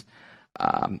and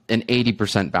an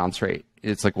 80% bounce rate.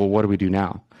 It's like, well, what do we do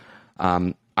now?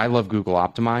 I love Google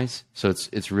Optimize, so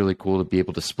it's really cool to be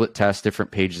able to split test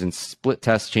different pages and split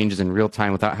test changes in real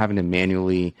time without having to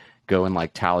manually go and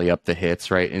like tally up the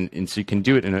hits, right? And so you can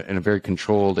do it in a very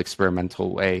controlled,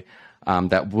 experimental way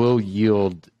that will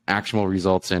yield actionable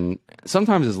results in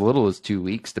sometimes as little as 2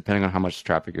 weeks, depending on how much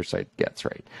traffic your site gets,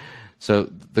 right? So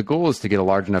the goal is to get a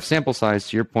large enough sample size,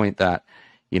 to your point, that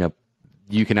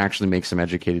you can actually make some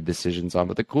educated decisions on.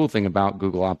 But the cool thing about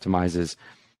Google Optimize is,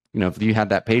 if you had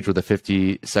that page with a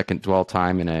 50-second dwell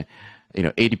time and a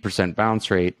 80% bounce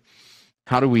rate,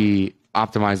 how do we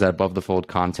optimize that above the fold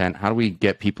content? How do we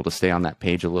get people to stay on that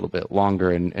page a little bit longer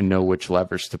and know which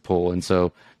levers to pull? And so,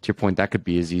 to your point, that could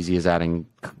be as easy as adding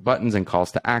buttons and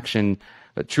calls to action.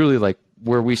 But truly, like,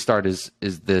 where we start is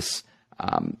this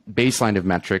baseline of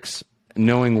metrics,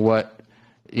 knowing what,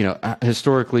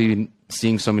 historically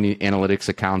seeing so many analytics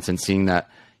accounts and seeing that,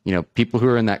 people who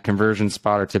are in that conversion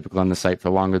spot are typically on the site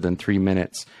for longer than 3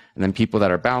 minutes. And then people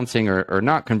that are bouncing or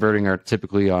not converting are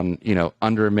typically on,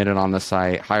 under a minute on the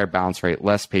site, higher bounce rate,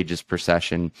 less pages per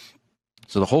session.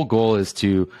 So the whole goal is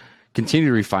to continue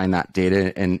to refine that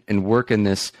data and work in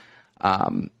this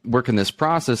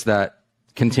process that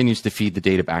continues to feed the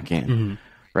data back in,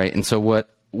 right? And so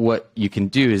what you can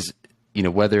do is,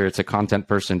 whether it's a content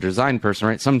person, design person,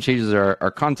 right? Some changes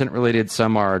are content related,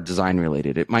 some are design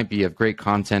related. It might be of great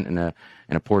content and a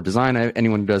poor design.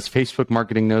 Anyone who does Facebook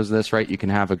marketing knows this, right? You can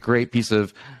have a great piece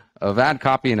of ad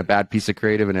copy and a bad piece of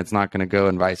creative, and it's not going to go,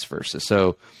 and vice versa.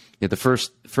 So the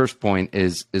first point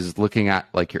is looking at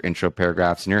like your intro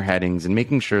paragraphs and your headings and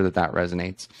making sure that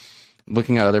resonates.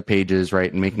 Looking at other pages,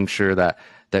 right, and making sure that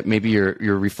maybe you're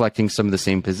reflecting some of the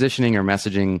same positioning or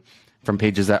messaging from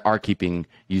pages that are keeping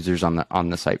users on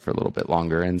the site for a little bit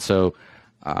longer. And so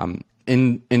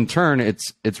in turn,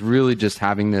 it's really just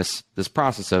having this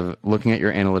process of looking at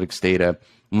your analytics data,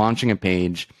 launching a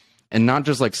page, and not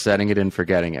just like setting it and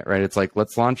forgetting it, right? It's like,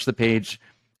 let's launch the page,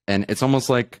 and it's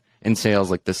almost like in sales,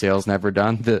 like the sale's never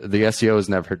done, the SEO is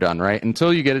never done, right?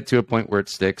 Until you get it to a point where it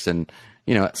sticks, and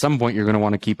at some point you're going to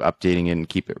want to keep updating it and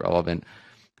keep it relevant.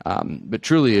 But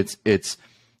truly, it's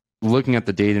looking at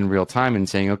the data in real time and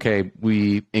saying, okay,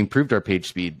 we improved our page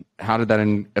speed. How did that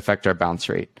affect our bounce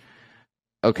rate?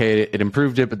 Okay, it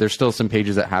improved it, but there's still some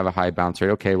pages that have a high bounce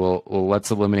rate. Okay, well let's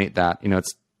eliminate that.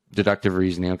 It's deductive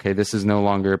reasoning. Okay, this is no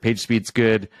longer page speed's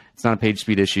good. It's not a page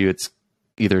speed issue. It's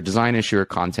either a design issue or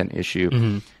content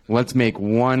issue. Let's make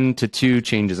 1 to 2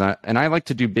 changes. And I like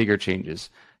to do bigger changes.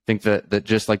 I think that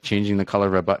just like changing the color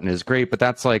of a button is great, but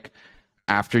that's like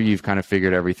after you've kind of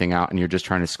figured everything out and you're just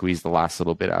trying to squeeze the last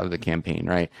little bit out of the campaign,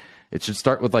 right? It should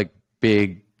start with like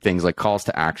big things like calls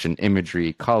to action,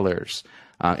 imagery, colors.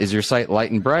 Is your site light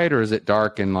and bright, or is it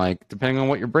dark? And like, depending on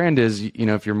what your brand is,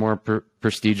 if you're more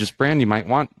prestigious brand, you might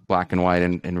want black and white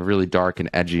and really dark and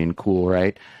edgy and cool,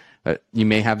 right? But you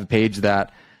may have a page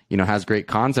that, has great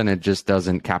content. It just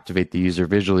doesn't captivate the user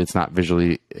visually. It's not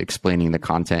visually explaining the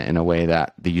content in a way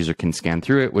that the user can scan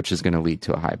through it, which is going to lead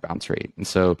to a high bounce rate. And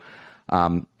so,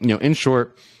 in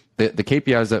short, the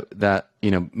KPIs that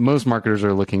most marketers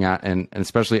are looking at, and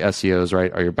especially SEOs,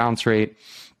 right, are your bounce rate,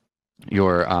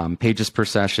 your pages per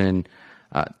session,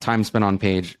 time spent on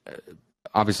page,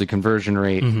 obviously conversion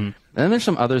rate. Mm-hmm. And then there's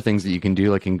some other things that you can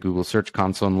do, like in Google Search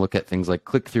Console, and look at things like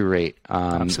click-through rate,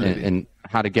 and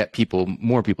how to get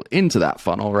more people into that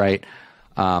funnel, right?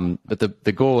 But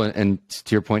the goal, and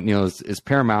to your point, Neil, is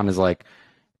paramount, is like,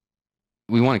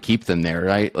 we want to keep them there,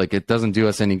 right? Like, it doesn't do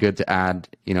us any good to add,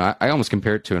 I almost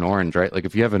compare it to an orange, right? Like,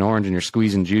 if you have an orange and you're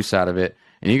squeezing juice out of it,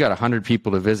 and you got 100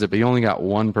 people to visit, but you only got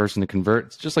one person to convert,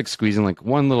 it's just like squeezing like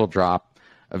one little drop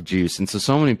of juice. And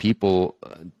so many people,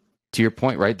 to your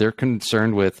point, right, they're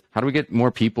concerned with, how do we get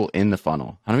more people in the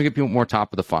funnel? How do we get people more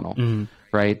top of the funnel,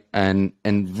 right? And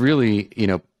really,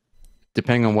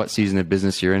 depending on what season of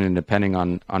business you're in, and depending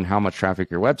on how much traffic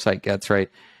your website gets, right,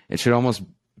 it should almost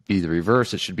be the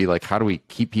reverse. It should be like, how do we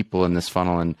keep people in this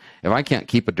funnel? And if I can't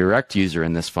keep a direct user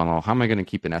in this funnel, how am I going to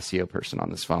keep an SEO person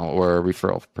on this funnel, or a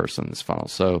referral person in this funnel?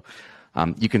 So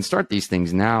you can start these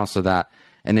things now,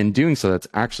 and in doing so, that's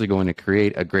actually going to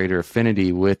create a greater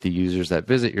affinity with the users that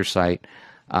visit your site.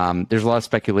 There's a lot of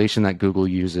speculation that Google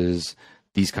uses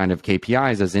these kind of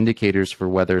KPIs as indicators for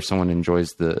whether someone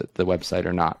enjoys the website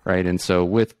or not, right? And so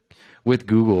with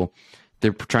Google,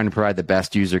 they're trying to provide the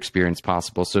best user experience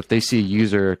possible. So if they see a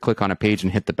user click on a page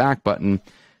and hit the back button,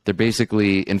 they're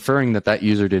basically inferring that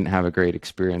user didn't have a great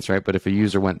experience, right? But if a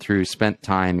user went through, spent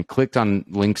time, clicked on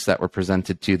links that were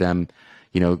presented to them,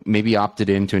 maybe opted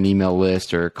into an email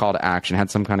list or call to action, had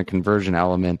some kind of conversion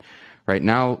element, right?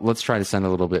 Now let's try to send a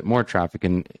little bit more traffic,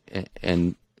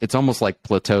 and it's almost like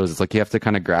plateaus. It's like you have to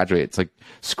kind of graduate. It's like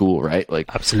school, right?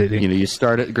 Like, absolutely. You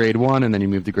start at grade 1, and then you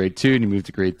move to grade 2, and you move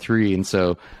to grade 3. And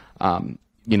so,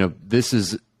 this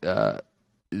is,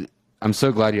 I'm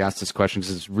so glad you asked this question,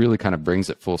 because it really kind of brings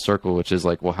it full circle, which is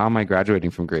like, well, how am I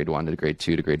graduating from grade 1 to grade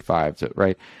 2 to grade 5,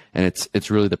 right? And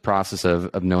it's really the process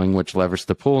of knowing which levers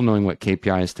to pull, knowing what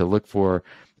KPIs to look for,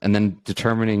 and then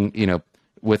determining,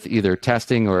 with either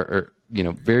testing or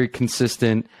very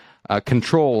consistent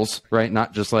controls, right?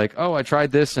 Not just like, oh, I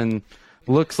tried this and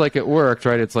looks like it worked,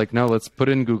 right? It's like, no, let's put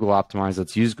in Google Optimize.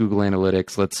 Let's use Google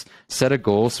Analytics. Let's set a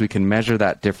goal so we can measure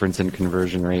that difference in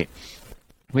conversion rate.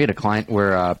 We had a client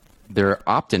where their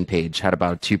opt-in page had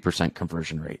about a 2%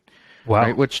 conversion rate. Wow.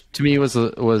 Right? Which to me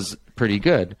was pretty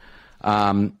good.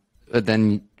 But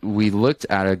then we looked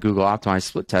at a Google Optimize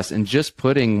split test, and just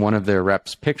putting one of their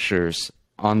reps' pictures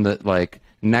on the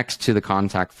next to the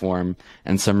contact form,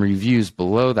 and some reviews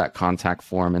below that contact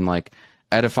form, and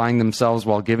edifying themselves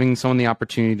while giving someone the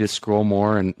opportunity to scroll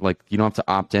more, and you don't have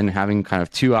to opt in, having kind of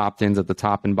 2 opt-ins at the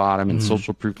top and bottom, and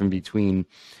social proof in between,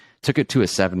 took it to a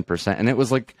 7%. And it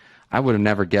was I would have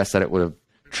never guessed that it would have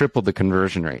tripled the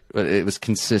conversion rate, but it was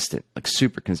consistent,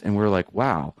 super consistent. And we're like,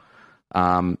 wow,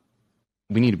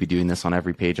 we need to be doing this on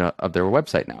every page of their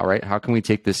website now, right? How can we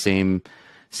take this same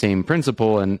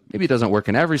principle, and maybe it doesn't work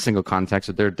in every single context,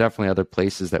 but there are definitely other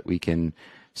places that we can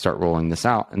start rolling this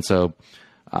out. And so,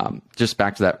 just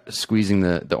back to that squeezing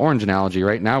the orange analogy,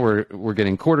 right now we're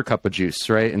getting quarter cup of juice,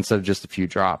 right, instead of just a few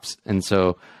drops. And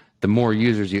so the more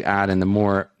users you add, and the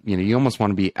more, you almost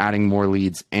want to be adding more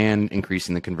leads and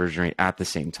increasing the conversion rate at the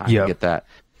same time to get that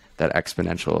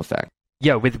exponential effect.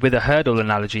 Yeah, with a hurdle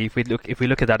analogy, if we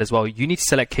look at that as well, you need to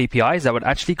select KPIs that would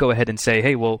actually go ahead and say,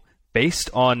 hey, well, based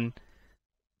on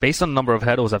the number of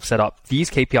hurdles I've set up,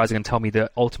 these KPIs are going to tell me the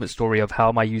ultimate story of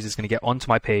how my user is going to get onto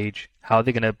my page, how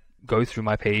they're going to go through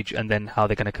my page, and then how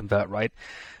they're going to convert, right?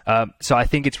 So I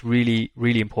think it's really,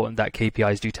 really important that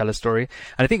KPIs do tell a story.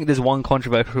 And I think there's one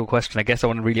controversial question I guess I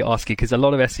want to really ask you, because a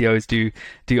lot of SEOs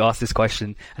do ask this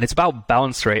question, and it's about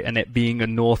bounce rate and it being a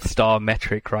North Star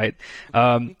metric, right?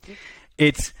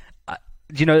 It's,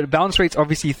 bounce rate's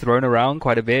obviously thrown around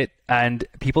quite a bit, and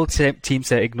people seem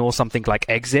to ignore something like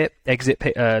exit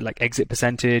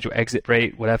percentage or exit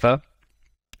rate, whatever.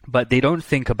 But they don't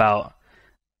think about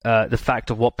the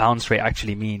fact of what bounce rate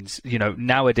actually means.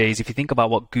 Nowadays, if you think about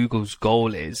what Google's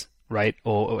goal is, right,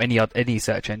 or any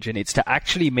search engine, it's to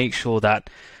actually ensure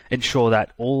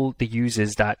that all the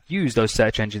users that use those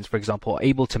search engines, for example, are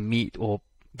able to meet or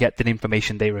get the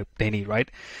information they need, right?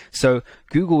 So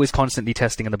Google is constantly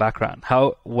testing in the background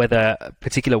whether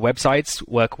particular websites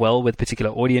work well with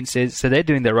particular audiences. So they're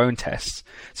doing their own tests.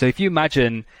 So if you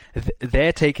imagine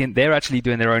they're actually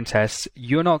doing their own tests,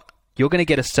 you're going to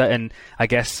get a certain, I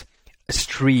guess,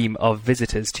 stream of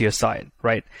visitors to your site,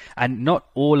 right? And not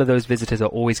all of those visitors are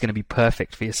always going to be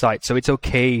perfect for your site. So it's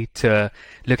okay to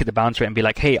look at the bounce rate and be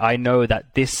like, hey, I know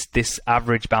that this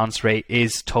average bounce rate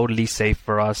is totally safe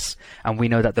for us, and we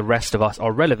know that the rest of us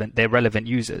are relevant. They're relevant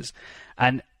users.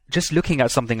 And just looking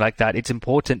at something like that, it's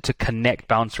important to connect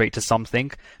bounce rate to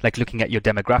something, like looking at your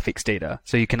demographics data,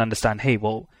 so you can understand, hey,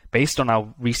 well, based on our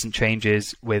recent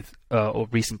changes with or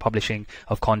recent publishing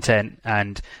of content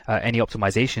and any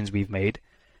optimizations we've made,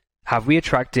 have we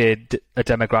attracted a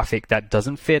demographic that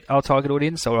doesn't fit our target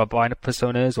audience or our buyer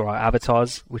personas or our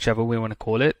avatars, whichever we want to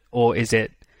call it? Or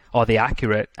are they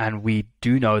accurate? And we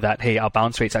do know that, hey, our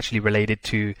bounce rate's actually related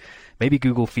to maybe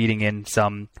Google feeding in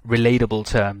some relatable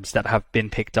terms that have been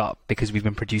picked up because we've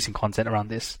been producing content around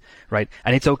this, right?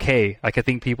 And it's okay. Like, I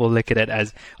think people look at it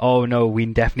as, oh no, we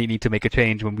definitely need to make a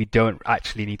change, when we don't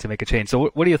actually need to make a change. So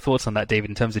what are your thoughts on that, David,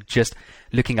 in terms of just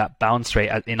looking at bounce rate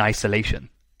in isolation?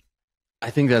 I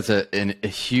think that's a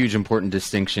huge important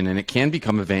distinction, and it can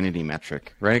become a vanity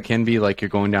metric, right? It can be like you're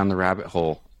going down the rabbit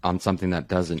hole on something that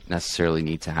doesn't necessarily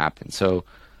need to happen. So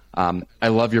I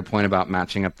love your point about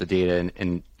matching up the data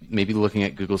and maybe looking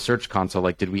at Google Search Console,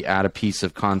 like, did we add a piece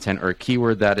of content or a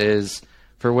keyword that is,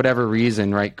 for whatever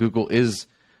reason, right, Google is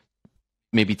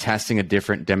maybe testing a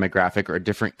different demographic or a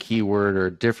different keyword or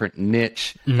a different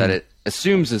niche that it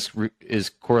assumes is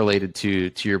correlated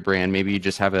to your brand. Maybe you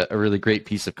just have a really great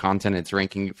piece of content. It's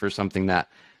ranking for something that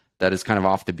is kind of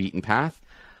off the beaten path.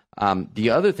 The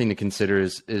other thing to consider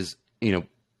is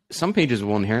some pages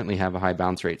will inherently have a high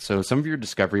bounce rate. So some of your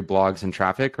discovery blogs and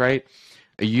traffic, right?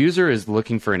 A user is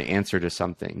looking for an answer to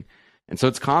something. And so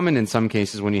it's common in some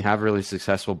cases when you have really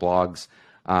successful blogs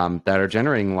that are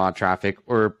generating a lot of traffic,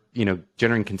 or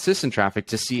generating consistent traffic,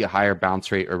 to see a higher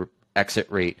bounce rate or exit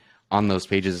rate on those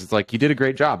pages. It's like, you did a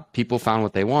great job. People found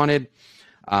what they wanted.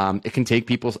 It can take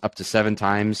people up to 7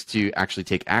 times to actually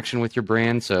take action with your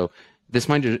brand. So this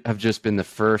might have just been the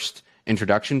first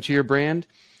introduction to your brand.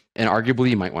 And arguably,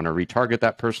 you might want to retarget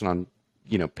that person on,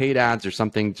 paid ads or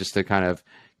something, just to kind of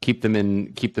keep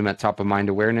them at top of mind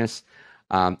awareness.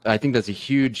 I think that's a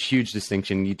huge, huge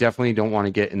distinction. You definitely don't want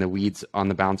to get in the weeds on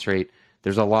the bounce rate.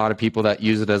 There's a lot of people that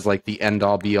use it as like the end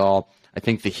all be all. I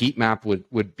think the heat map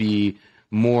would be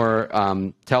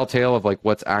more telltale of like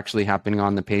what's actually happening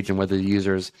on the page and whether the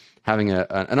user's having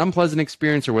an unpleasant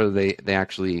experience or whether they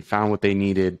actually found what they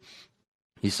needed.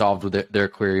 You solved with their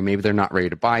query. Maybe they're not ready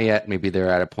to buy yet. Maybe they're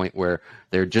at a point where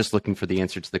they're just looking for the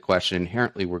answer to the question.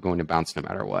 Inherently, we're going to bounce no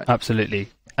matter what. Absolutely.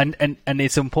 And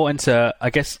it's important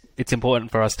it's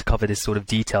important for us to cover this sort of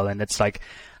detail. And it's like,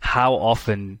 how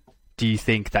often do you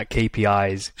think that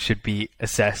KPIs should be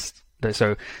assessed?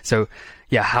 So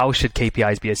yeah, how should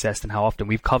KPIs be assessed and how often?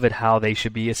 We've covered how they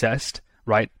should be assessed,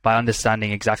 right? By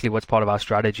understanding exactly what's part of our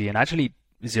strategy and actually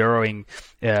zeroing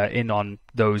in on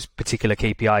those particular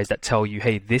KPIs that tell you,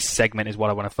 hey, this segment is what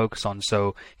I want to focus on.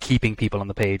 So keeping people on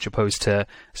the page, opposed to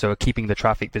keeping the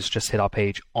traffic that's just hit our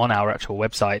page on our actual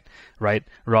website, right?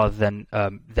 Rather than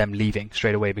them leaving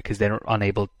straight away because they're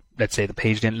unable, let's say the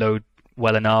page didn't load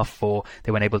well enough, or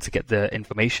they weren't able to get the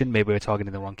information. Maybe we're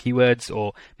targeting the wrong keywords,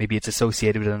 or maybe it's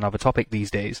associated with another topic these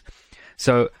days.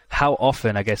 So how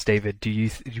often, I guess, David,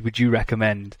 would you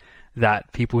recommend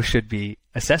that people should be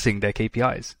assessing their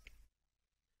KPIs?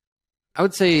 I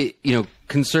would say,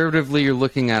 conservatively, you're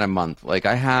looking at a month. Like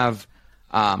I have,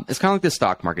 it's kind of like the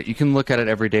stock market. You can look at it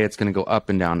every day. It's going to go up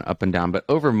and down. But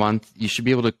over a month, you should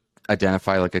be able to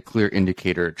identify like a clear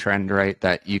indicator trend, right,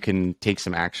 that you can take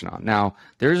some action on. Now,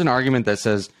 there's an argument that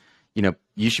says,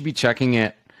 you should be checking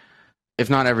it, if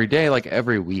not every day, like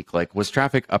every week. Like, was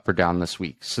traffic up or down this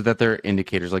week? So that there are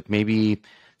indicators. Like maybe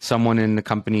someone in the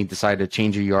company decided to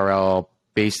change a URL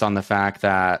based on the fact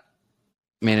that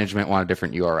management want a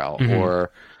different URL,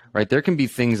 or right, there can be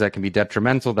things that can be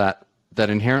detrimental that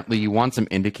inherently you want some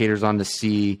indicators on to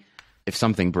see if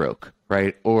something broke,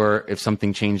 right? Or if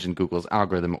something changed in Google's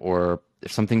algorithm, or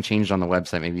if something changed on the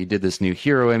website. Maybe you did this new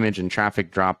hero image and traffic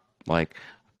dropped like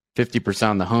 50%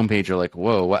 on the homepage. You're like,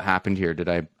 whoa, what happened here? Did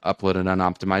I upload an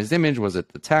unoptimized image? Was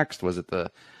it the text? Was it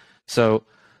so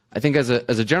I think as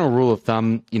a general rule of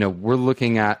thumb, we're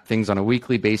looking at things on a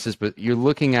weekly basis, but you're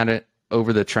looking at it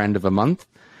over the trend of a month.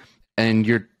 And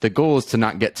the goal is to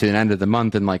not get to the end of the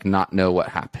month and like not know what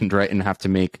happened, right? And have to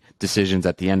make decisions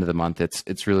at the end of the month.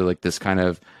 It's really like this kind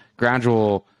of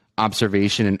gradual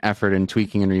observation and effort and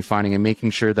tweaking and refining and making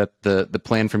sure that the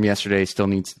plan from yesterday still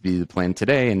needs to be the plan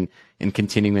today and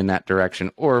continuing in that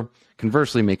direction, or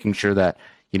conversely making sure that,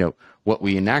 you know, what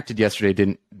we enacted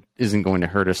yesterday isn't going to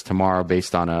hurt us tomorrow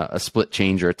based on a split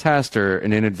change or a test or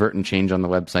an inadvertent change on the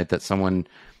website that someone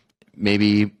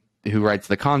maybe who writes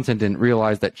the content didn't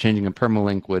realize that changing a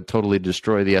permalink would totally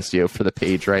destroy the SEO for the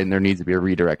page, right? And there needs to be a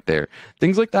redirect there.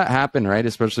 Things like that happen, right?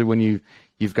 Especially when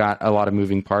you've got a lot of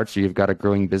moving parts, or you've got a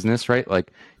growing business, right?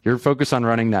 Like, you're focused on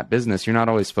running that business. You're not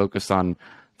always focused on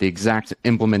the exact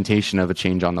implementation of a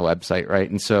change on the website, right?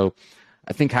 And so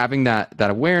I think having that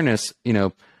awareness, you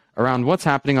know, around what's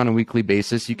happening on a weekly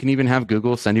basis, you can even have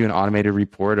Google send you an automated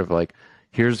report of like,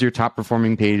 here's your top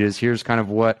performing pages. Here's kind of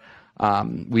what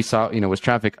we saw, you know, was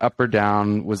traffic up or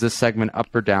down? Was this segment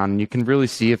up or down? And you can really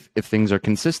see if things are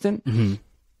consistent. Mm-hmm.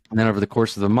 And then over the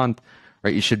course of the month,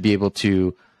 right, you should be able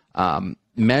to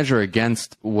measure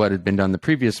against what had been done the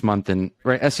previous month. And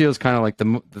right, SEO is kind of like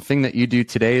the thing that you do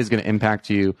today is going to impact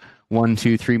you 1,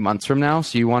 2, 3 months from now.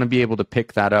 So you want to be able to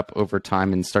pick that up over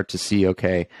time and start to see,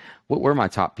 okay, what were my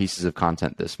top pieces of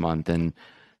content this month? And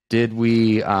did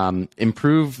we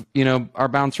improve, you know, our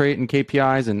bounce rate and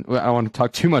KPIs? And I don't want to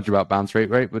talk too much about bounce rate,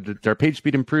 right? But did our page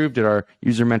speed improve? Did our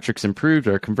user metrics improve?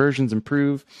 Did our conversions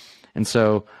improve? And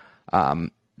so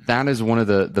that is one of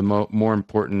the more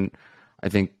important, I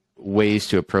think, ways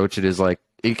to approach it. Is like,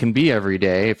 it can be every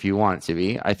day if you want it to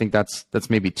be. I think that's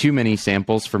maybe too many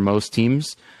samples for most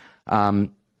teams.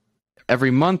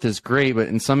 Every month is great, but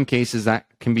in some cases that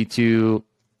can be too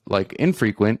like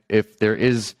infrequent if there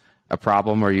is a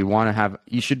problem, or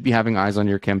you should be having eyes on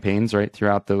your campaigns right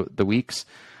throughout the weeks,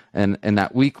 and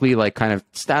that weekly like kind of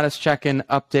status check-in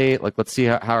update, like let's see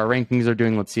how our rankings are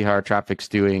doing, let's see how our traffic's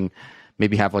doing,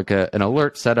 maybe have like an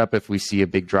alert set up if we see a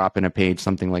big drop in a page,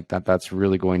 something like that. That's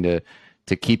really going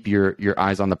to keep your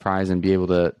eyes on the prize and be able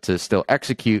to still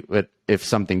execute. But if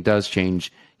something does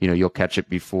change, you know, you'll catch it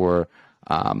before,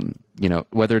 you know,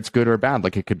 whether it's good or bad.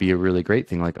 Like, it could be a really great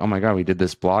thing. Like, oh my God, we did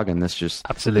this blog and this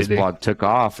blog took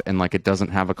off, and like, it doesn't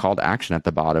have a call to action at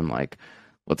the bottom. Like,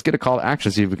 let's get a call to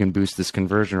action, see if we can boost this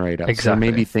conversion rate up. Exactly. So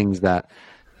maybe things that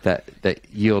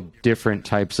yield different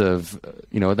types of,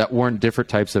 you know, that warrant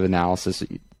different types of analysis.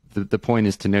 The point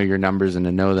is to know your numbers and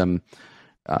to know them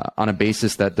on a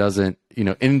basis that doesn't, you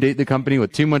know, inundate the company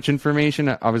with too much information.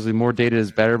 Obviously, more data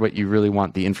is better, but you really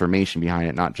want the information behind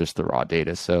it, not just the raw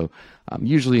data. So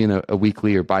usually in a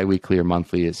weekly or biweekly or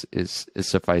monthly is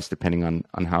suffice, depending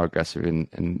on how aggressive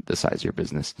and the size of your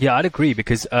business. Yeah, I'd agree,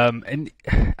 because and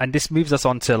this moves us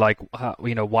on to like,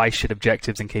 you know, why should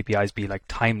objectives and KPIs be like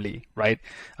timely, right?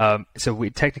 So we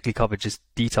technically covered just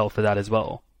detail for that as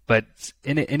well. But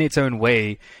in its own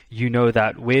way, you know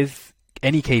that with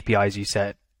any KPIs you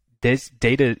set, there's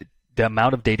data. The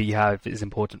amount of data you have is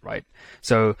important, right?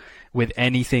 So with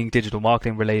anything digital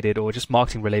marketing related or just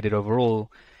marketing related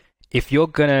overall, if you're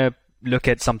gonna look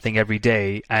at something every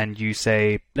day and you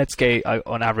say, let's say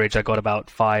on average I got about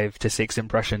 5 to 6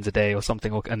 impressions a day or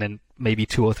something, and then maybe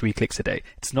 2 or 3 clicks a day,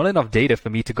 it's not enough data for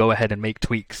me to go ahead and make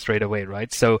tweaks straight away,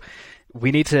 right? So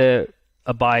we need to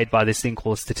abide by this thing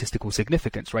called statistical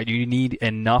significance, right? You need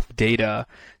enough data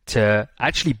to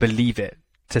actually believe it,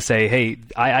 to say, hey,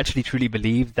 I actually truly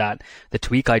believe that the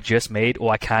tweak I just made,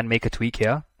 or I can make a tweak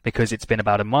here, because it's been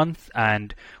about a month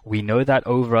and we know that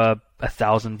over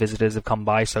 1,000 visitors have come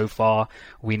by so far.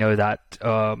 We know that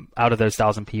out of those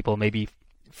 1,000 people, maybe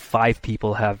 5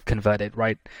 people have converted,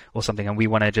 right? Or something. And we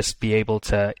want to just be able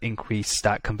to increase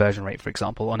that conversion rate, for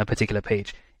example, on a particular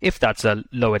page, if that's a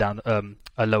lower down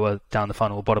the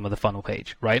funnel or bottom of the funnel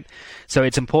page, right? So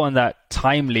it's important that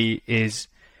timely is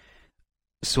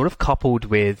sort of coupled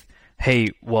with, hey,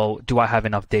 well, do I have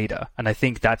enough data? And I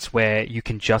think that's where you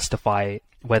can justify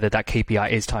whether that KPI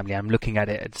is timely. I'm looking at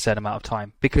it at a certain amount of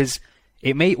time, because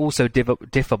it may also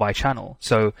differ by channel.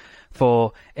 So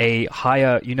for a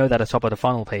higher, you know, that at the top of the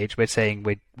funnel page, we're saying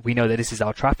we know that this is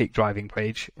our traffic driving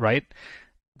page, right?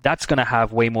 That's going to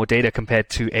have way more data compared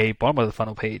to a bottom of the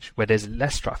funnel page where there's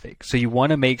less traffic. So you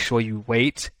want to make sure you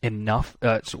wait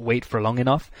for long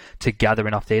enough to gather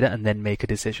enough data and then make a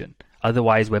decision.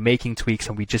 Otherwise, we're making tweaks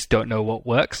and we just don't know what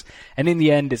works. And in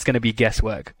the end, it's going to be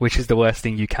guesswork, which is the worst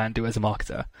thing you can do as a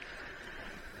marketer.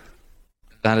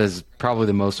 That is probably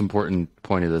the most important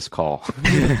point of this call.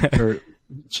 Or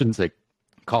shouldn't say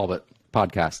call, but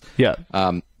podcast. Yeah.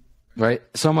 Right.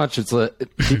 So much it's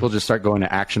people just start going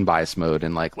to action bias mode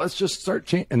and like, let's just start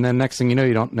changing. And then next thing you know,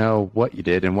 you don't know what you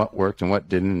did and what worked and what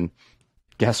didn't.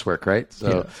 Guesswork, right?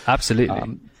 So yeah,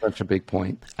 absolutely. Such a big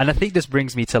point. And I think this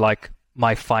brings me to like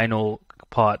my final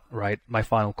part, right? My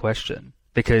final question,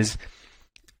 because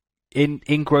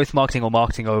in growth marketing or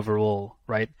marketing overall,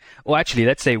 right? Or actually,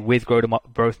 let's say with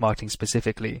growth marketing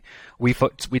specifically, we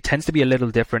tends to be a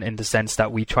little different in the sense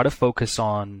that we try to focus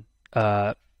on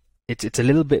it's a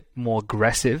little bit more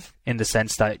aggressive in the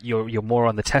sense that you're more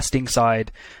on the testing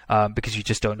side because you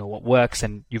just don't know what works,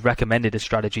 and you've recommended a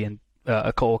strategy and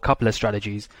a couple of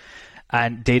strategies,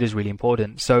 and data is really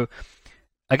important. So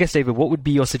I guess, David, what would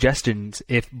be your suggestions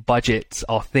if budgets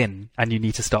are thin and you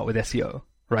need to start with SEO,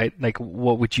 right? Like,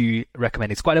 what would you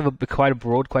recommend? It's quite a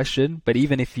broad question, but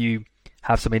even if you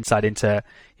have some insight into,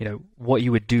 what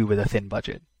you would do with a thin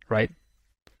budget, right?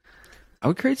 I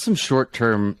would create some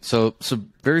short-term, so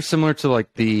very similar to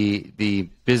like the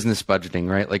business budgeting,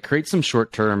 right? Like create some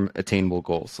short-term attainable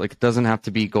goals. Like it doesn't have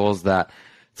to be goals that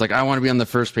it's like, I want to be on the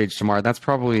first page tomorrow. That's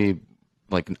probably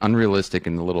like unrealistic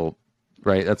and a little,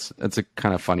 right? That's a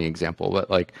kind of funny example, but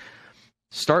like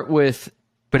start with.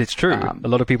 But it's true. A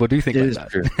lot of people do think like that.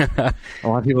 True. A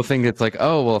lot of people think it's like,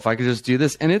 oh, well, if I could just do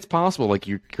this, and it's possible. Like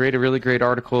you create a really great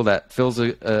article that fills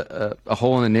a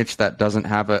hole in a niche that doesn't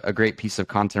have a great piece of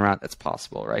content around. That's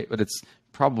possible, right? But it's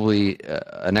probably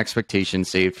an expectation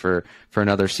saved for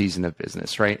another season of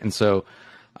business, right? And so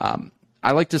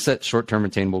I like to set short-term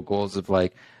attainable goals of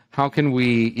like, how can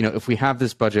we, if we have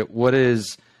this budget, what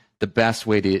is the best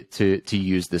way to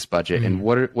use this budget, and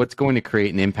what's going to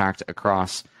create an impact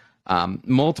across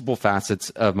multiple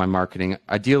facets of my marketing.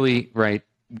 Ideally, right,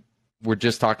 we're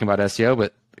just talking about SEO,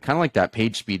 but kind of like that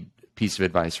page speed piece of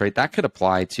advice, right? That could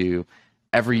apply to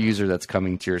every user that's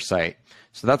coming to your site.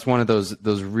 So that's one of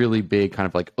those really big kind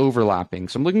of like overlapping.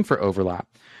 So I'm looking for overlap,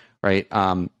 right?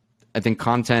 I think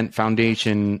content,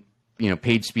 foundation,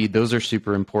 page speed, those are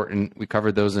super important. We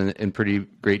covered those in pretty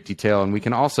great detail. And we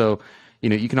can also,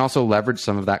 you can also leverage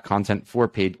some of that content for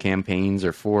paid campaigns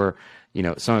or for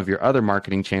some of your other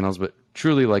marketing channels. But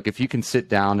truly, like if you can sit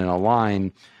down and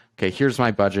align, okay, here's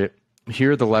my budget,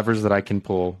 here are the levers that I can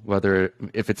pull,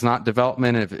 if it's not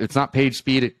development, if it's not page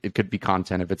speed, it could be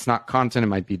content. If it's not content, it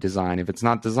might be design. If it's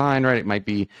not design, right, it might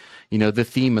be, the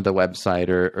theme of the website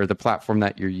or the platform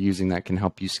that you're using that can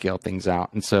help you scale things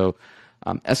out. And so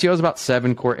SEO is about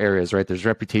 7 core areas, right? There's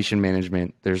reputation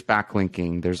management, there's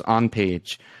backlinking, there's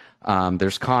on-page,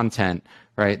 there's content,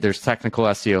 right? There's technical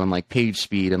SEO and like page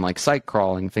speed and like site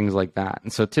crawling, things like that.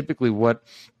 And so typically what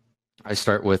I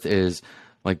start with is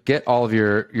like get all of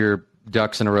your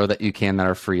ducks in a row that you can that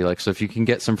are free. Like, so if you can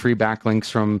get some free backlinks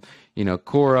from,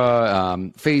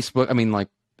 Quora, Facebook, I mean, like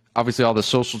obviously all the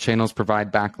social channels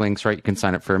provide backlinks, right? You can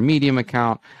sign up for a Medium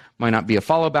account. Might not be a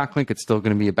follow backlink. It's still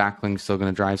going to be a backlink, still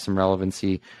going to drive some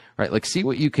relevancy, right? Like see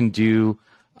what you can do.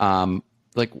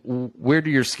 Like where do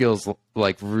your skills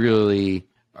like really,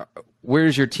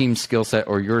 where's your team's skill set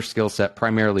or your skill set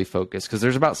primarily focused? Because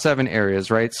there's about 7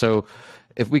 areas, right? So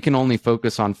if we can only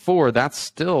focus on 4, that's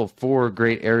still 4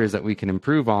 great areas that we can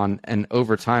improve on. And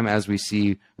over time, as we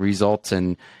see results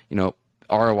and,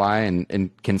 ROI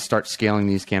and can start scaling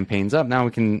these campaigns up, now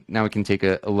we can take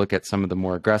a look at some of the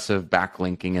more aggressive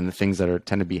backlinking and the things that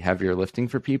tend to be heavier lifting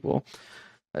for people.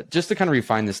 Just to kind of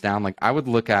refine this down, like I would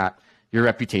look at your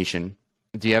reputation.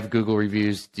 Do you have Google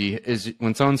reviews?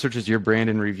 When someone searches your brand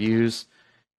in reviews,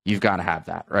 you've got to have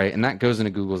that, right? And that goes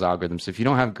into Google's algorithm. So if you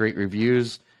don't have great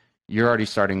reviews, you're already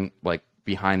starting like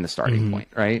behind the starting point,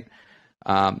 right?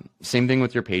 Same thing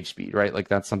with your page speed, right? Like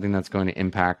that's something that's going to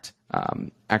impact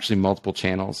actually multiple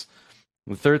channels.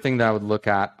 The third thing that I would look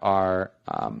at are,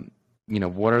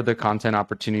 what are the content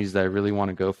opportunities that I really want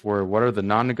to go for? What are the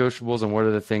non-negotiables and what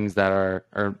are the things that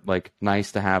are like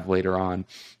nice to have later on?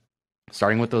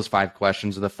 Starting with those 5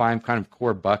 questions or the 5 kind of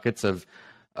core buckets of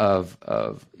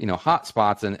hot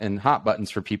spots and hot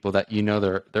buttons for people that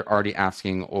they're already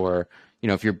asking, or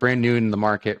if you're brand new in the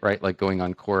market, right, like going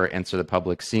on Quora, Answer the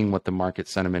Public, seeing what the market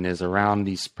sentiment is around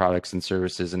these products and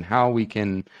services and how we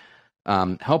can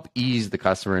help ease the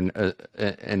customer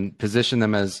and position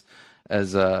them as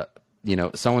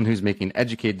someone who's making an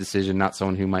educated decision, not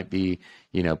someone who might be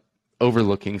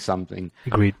overlooking something.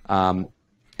 Agreed.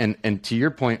 And to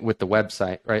your point with the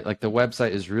website, right? Like the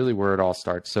website is really where it all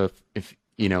starts. So if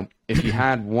you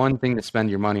had one thing to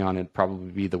spend your money on, it'd probably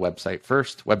be the website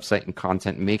first, website and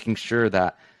content, making sure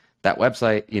that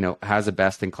website, has a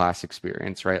best in class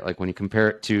experience, right? Like when you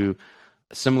compare it to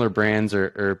similar brands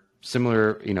or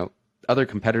similar, other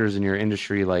competitors in your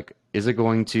industry, like, is it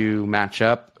going to match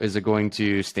up? Is it going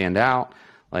to stand out?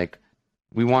 Like,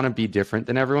 we want to be different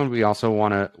than everyone. We also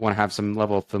want to have some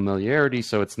level of familiarity.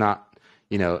 So it's not,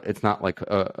 it's not like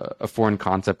a foreign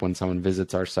concept when someone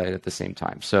visits our site at the same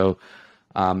time. So,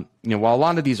 while a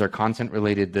lot of these are content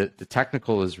related, the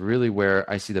technical is really where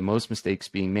I see the most mistakes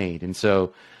being made. And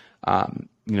so,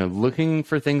 looking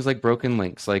for things like broken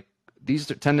links, like these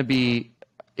tend to be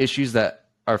issues that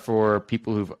are for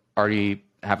people who've already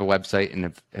have a website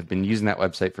and have been using that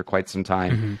website for quite some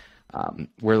time.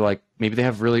 Where like maybe they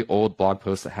have really old blog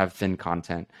posts that have thin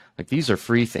content. Like these are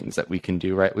free things that we can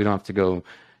do, right? We don't have to go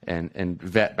and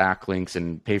vet backlinks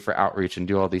and pay for outreach and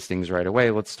do all these things right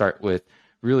away. Let's start with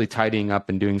really tidying up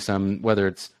and doing some, whether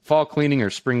it's fall cleaning or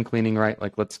spring cleaning, right?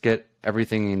 Like let's get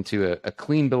everything into a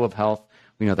clean bill of health.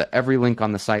 We know that every link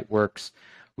on the site works.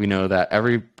 We know that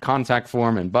every contact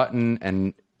form and button,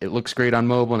 and it looks great on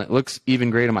mobile, and it looks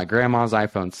even great on my grandma's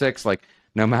iPhone 6. Like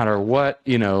no matter what,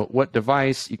 what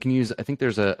device you can use. I think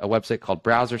there's a website called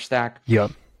Browser Stack.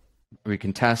 Yep. Where you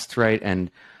can test, right? And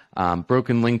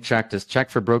broken link check, just check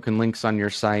for broken links on your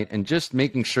site, and just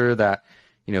making sure that,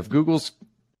 if Google's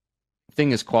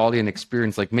thing is quality and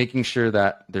experience, like making sure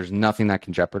that there's nothing that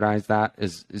can jeopardize that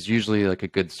is usually like a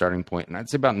good starting point. And I'd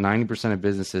say about 90% of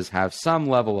businesses have some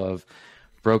level of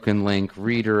broken link,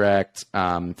 redirect,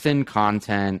 thin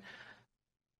content.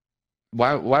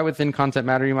 Why would thin content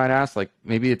matter, you might ask? Like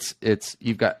maybe it's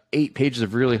you've got 8 pages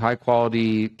of really high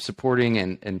quality supporting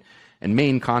and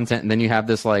main content, and then you have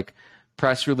this like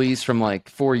press release from like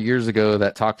 4 years ago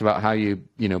that talked about how you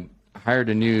hired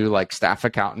a new like staff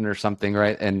accountant or something,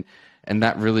 right? And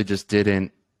that really just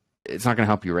it's not going to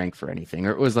help you rank for anything.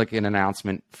 Or it was like an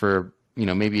announcement for,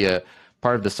 maybe a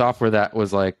part of the software that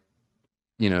was like,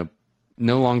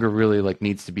 no longer really like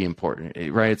needs to be important,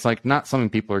 right? It's like not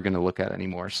something people are going to look at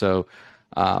anymore. So,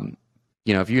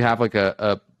 if you have like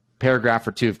a paragraph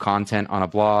or 2 of content on a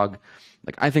blog,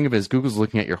 like I think of it as Google's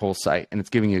looking at your whole site and it's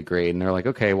giving you a grade, and they're like,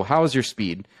 okay, well, how is your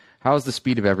speed? How is the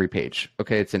speed of every page?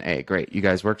 Okay, it's an A. Great. You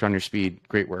guys worked on your speed.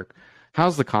 Great work.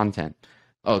 How's the content?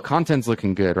 Oh, content's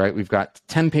looking good, right? We've got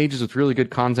 10 pages with really good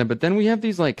content, but then we have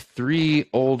these like 3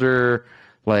 older,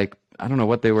 like, I don't know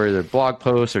what they were, either blog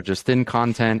posts or just thin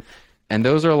content. And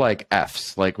those are like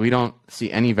Fs. Like we don't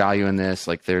see any value in this.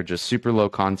 Like they're just super low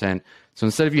content. So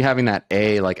instead of you having that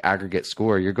A like aggregate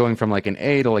score, you're going from like an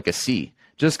A to like a C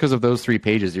just because of those 3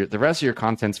 pages. The rest of your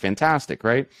content's fantastic,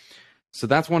 right? So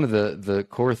that's one of the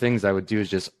core things I would do is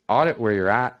just audit where you're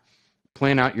at.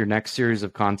 Plan out your next series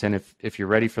of content if you're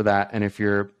ready for that. And if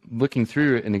you're looking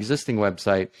through an existing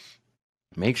website,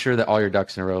 make sure that all your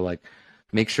ducks in a row, like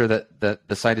make sure that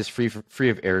the site is free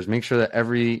of errors. Make sure that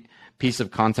every piece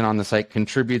of content on the site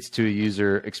contributes to a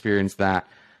user experience that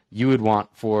you would want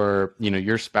for,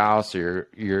 your spouse or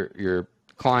your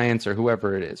clients or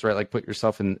whoever it is, right? Like put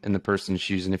yourself in the person's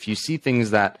shoes. And if you see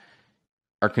things that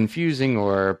are confusing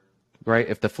or, right,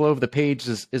 if the flow of the page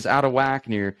is out of whack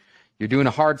and you're doing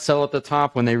a hard sell at the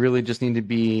top when they really just need to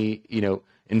be,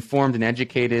 informed and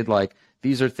educated. Like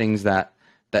these are things that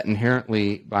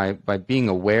inherently by being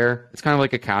aware, it's kind of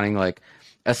like accounting. Like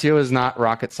SEO is not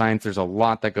rocket science. There's a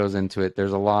lot that goes into it.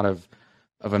 There's a lot of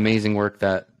amazing work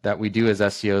that we do as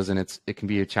SEOs, and it can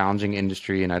be a challenging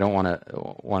industry. And I don't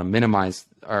want to minimize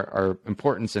our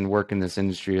importance and work in this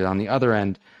industry. On the other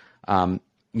end,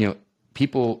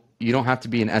 people, you don't have to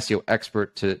be an SEO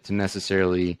expert to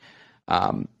necessarily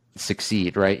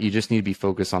succeed, right? You just need to be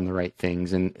focused on the right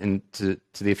things, and to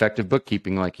the effective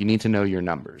bookkeeping, like you need to know your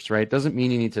numbers, right? It doesn't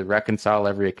mean you need to reconcile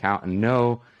every account and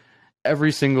know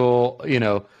every single,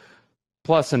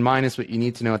 plus and minus, but you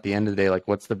need to know at the end of the day, like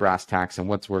what's the brass tacks and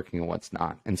what's working and what's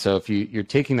not. And so if you're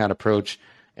taking that approach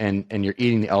and you're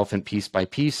eating the elephant piece by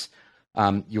piece,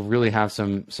 you'll really have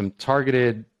some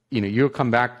targeted, you'll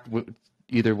come back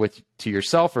either to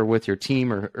yourself or with your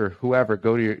team or whoever,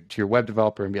 go to your web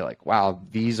developer and be like, wow,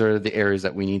 these are the areas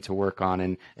that we need to work on,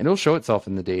 and it'll show itself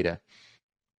in the data.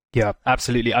 Yeah,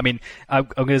 absolutely. I mean,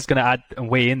 I'm just going to add and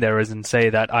weigh in there and say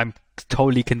that I'm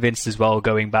totally convinced as well,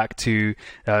 going back to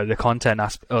the content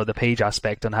or the page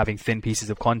aspect on having thin pieces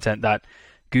of content, that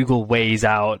Google weighs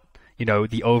out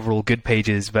the overall good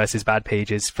pages versus bad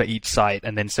pages for each site.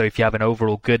 And then so if you have an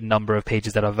overall good number of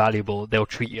pages that are valuable, they'll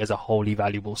treat you as a wholly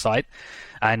valuable site.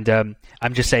 And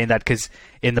I'm just saying that because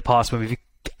in the past, when we've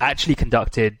actually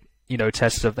conducted,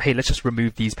 tests of, hey, let's just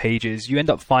remove these pages, you end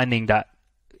up finding that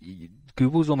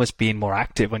Google's almost being more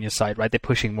active on your site, right? They're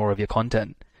pushing more of your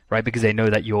content, right? Because they know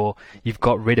that you've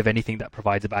got rid of anything that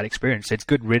provides a bad experience. So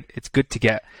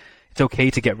it's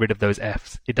okay to get rid of those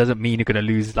Fs. It doesn't mean you're going to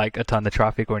lose like a ton of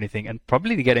traffic or anything, and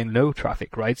probably to get in no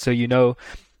traffic, right? So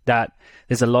that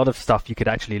there's a lot of stuff you could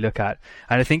actually look at.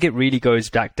 And I think it really goes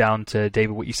back down to,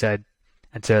 David, what you said,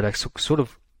 and to like sort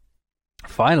of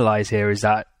finalize here is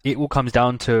that it all comes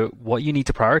down to what you need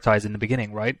to prioritize in the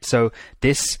beginning, right? So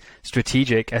this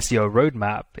strategic SEO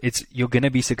roadmap, you're going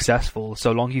to be successful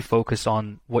so long you focus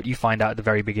on what you find out at the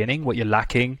very beginning, what you're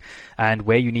lacking, and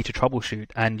where you need to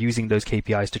troubleshoot, and using those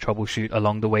KPIs to troubleshoot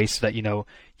along the way so that,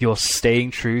 you're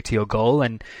staying true to your goal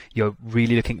and you're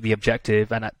really looking at the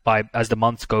objective. And as the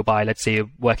months go by, let's say you're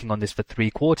working on this for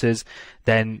 3 quarters,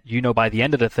 then, by the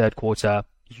end of the 3rd quarter,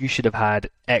 you should have had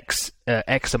X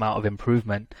amount of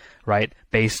improvement, right,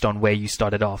 based on where you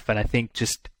started off. And I think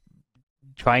just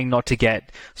trying not to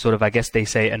get sort of, I guess they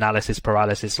say, analysis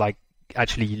paralysis, like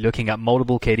actually looking at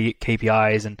multiple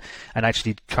KPIs and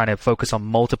actually trying to focus on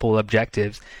multiple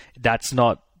objectives, that's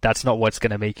not what's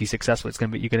going to make you successful.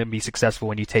 You're going to be successful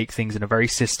when you take things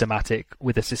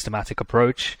with a systematic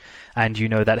approach, and you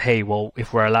know that, hey, well,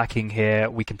 if we're lacking here,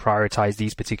 we can prioritize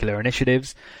these particular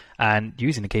initiatives and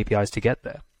using the KPIs to get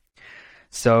there.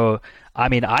 So, I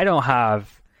mean, I don't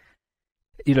have,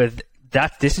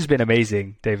 this has been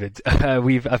amazing, David.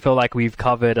 I feel like we've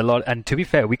covered a lot, and to be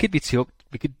fair,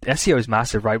 SEO is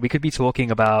massive, right? We could be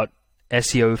talking about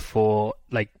SEO for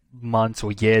like months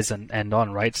or years and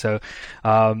on, right? So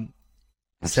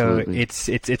it's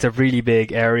a really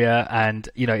big area, and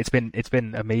it's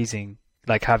been amazing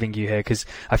like having you here, because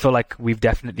I feel like we've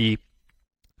definitely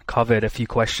covered quite a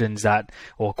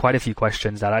few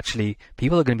questions that actually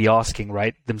people are going to be asking,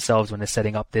 right, themselves when they're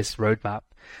setting up this roadmap.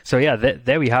 So yeah,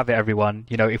 there we have it, everyone.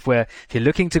 If you're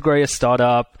looking to grow your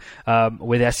startup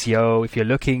with SEO, if you're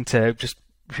looking to just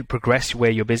progress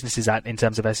where your business is at in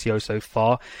terms of SEO so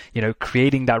far,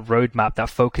 creating that roadmap that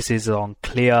focuses on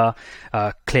clear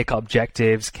click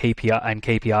objectives,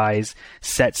 KPIs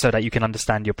set so that you can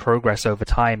understand your progress over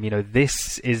time.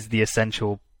 This is the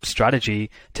essential strategy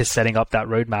to setting up that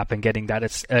roadmap and getting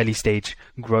that early stage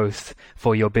growth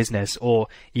for your business, or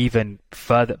even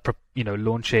further,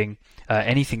 launching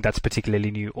anything that's particularly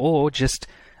new, or just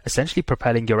essentially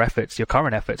propelling your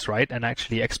current efforts, right? And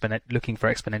actually looking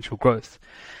for exponential growth.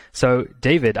 So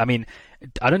David, I mean,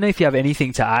 I don't know if you have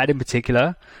anything to add in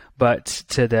particular, but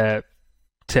to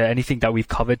anything that we've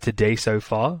covered today so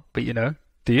far, but do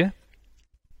you?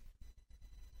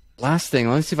 Last thing,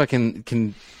 let me see if I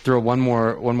can throw one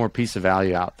more piece of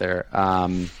value out there.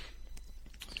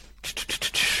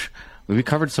 We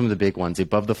covered some of the big ones: the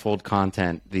above the fold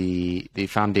content, the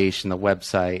foundation, the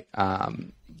website,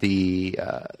 the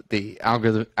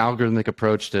algorithmic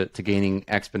approach to gaining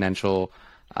exponential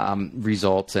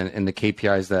results, and the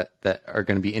KPIs that are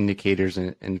going to be indicators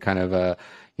and kind of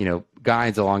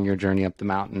guides along your journey up the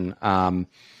mountain.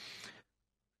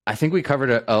 I think we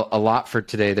covered a lot for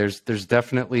today. There's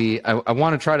definitely, I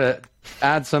want to try to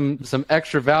add some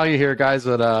extra value here, guys,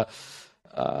 but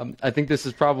I think this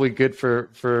is probably good for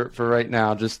right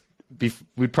now.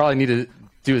 We'd probably need to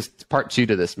do a part 2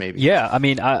 to this, maybe. Yeah, I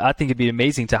mean, I think it'd be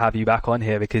amazing to have you back on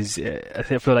here, because I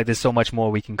feel like there's so much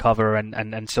more we can cover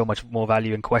and so much more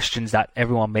value and questions that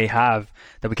everyone may have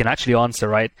that we can actually answer,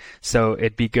 right? So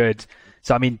it'd be good.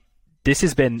 So, I mean, this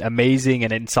has been amazing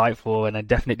and insightful, and I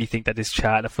definitely think that this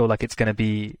chat, I feel like it's going to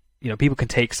be, people can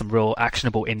take some real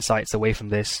actionable insights away from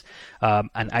this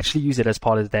and actually use it as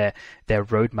part of their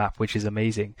roadmap, which is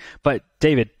amazing. But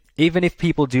David, even if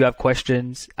people do have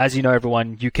questions, as you know,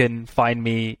 everyone, you can find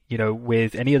me,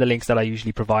 with any of the links that I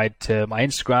usually provide to my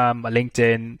Instagram, my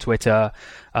LinkedIn, Twitter,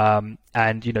 and,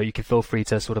 you can feel free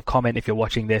to sort of comment if you're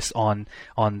watching this on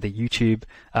the YouTube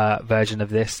version of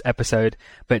this episode.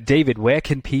 But David, where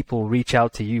can people reach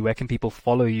out to you? Where can people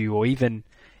follow you? Or even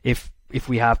if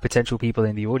we have potential people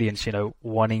in the audience,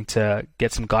 wanting to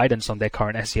get some guidance on their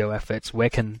current SEO efforts,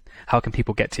 how can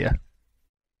people get to you?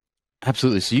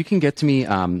 Absolutely. So you can get to me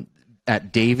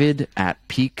at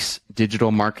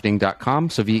david@peaksdigitalmarketing.com.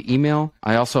 So via email.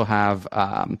 I also have,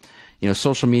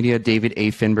 social media, David A.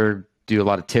 Finberg, do a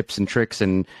lot of tips and tricks,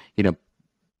 and,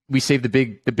 we save the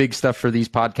big stuff for these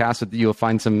podcasts. You'll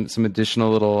find some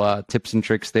additional little tips and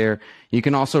tricks there. You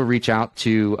can also reach out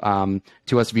to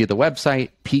us via the website,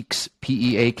 Peaks,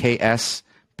 Peaks,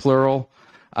 plural,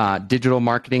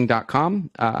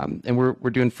 digitalmarketing.com. And we're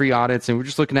doing free audits, and we're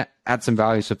just looking to add some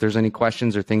value. So if there's any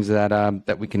questions or things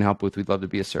that we can help with, we'd love to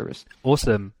be a service.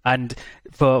 Awesome. And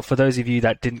for those of you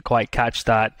that didn't quite catch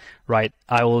that, right,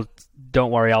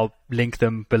 don't worry, I'll link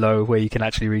them below where you can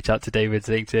actually reach out to David's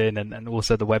LinkedIn and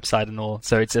also the website and all.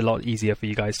 So it's a lot easier for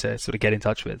you guys to sort of get in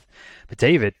touch with. But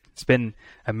David, it's been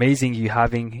amazing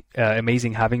having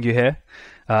you here.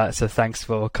 So thanks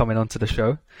for coming on to the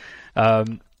show.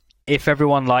 If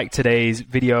everyone liked today's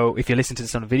video, if you listen to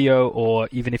this on a video, or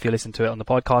even if you listen to it on the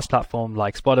podcast platform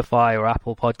like Spotify or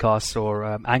Apple Podcasts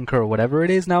or Anchor or whatever it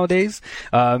is nowadays,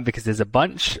 because there's a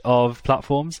bunch of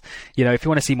platforms, if you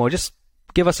want to see more, just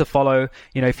give us a follow.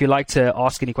 If you'd like to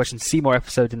ask any questions, see more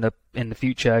episodes in the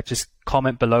future, just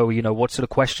comment below, what sort of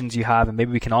questions you have, and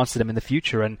maybe we can answer them in the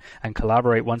future and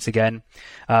collaborate once again.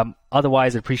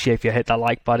 Otherwise, I'd appreciate if you hit that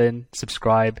like button,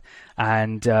 subscribe,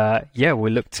 and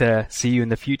we'll look to see you in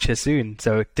the future soon.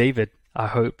 So David, I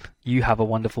hope you have a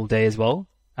wonderful day as well,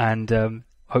 and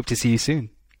hope to see you soon.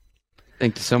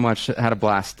 Thank you so much. Had a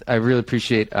blast. I really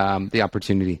appreciate the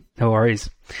opportunity. No worries.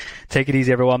 Take it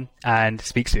easy, everyone, and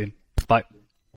speak soon. Bye.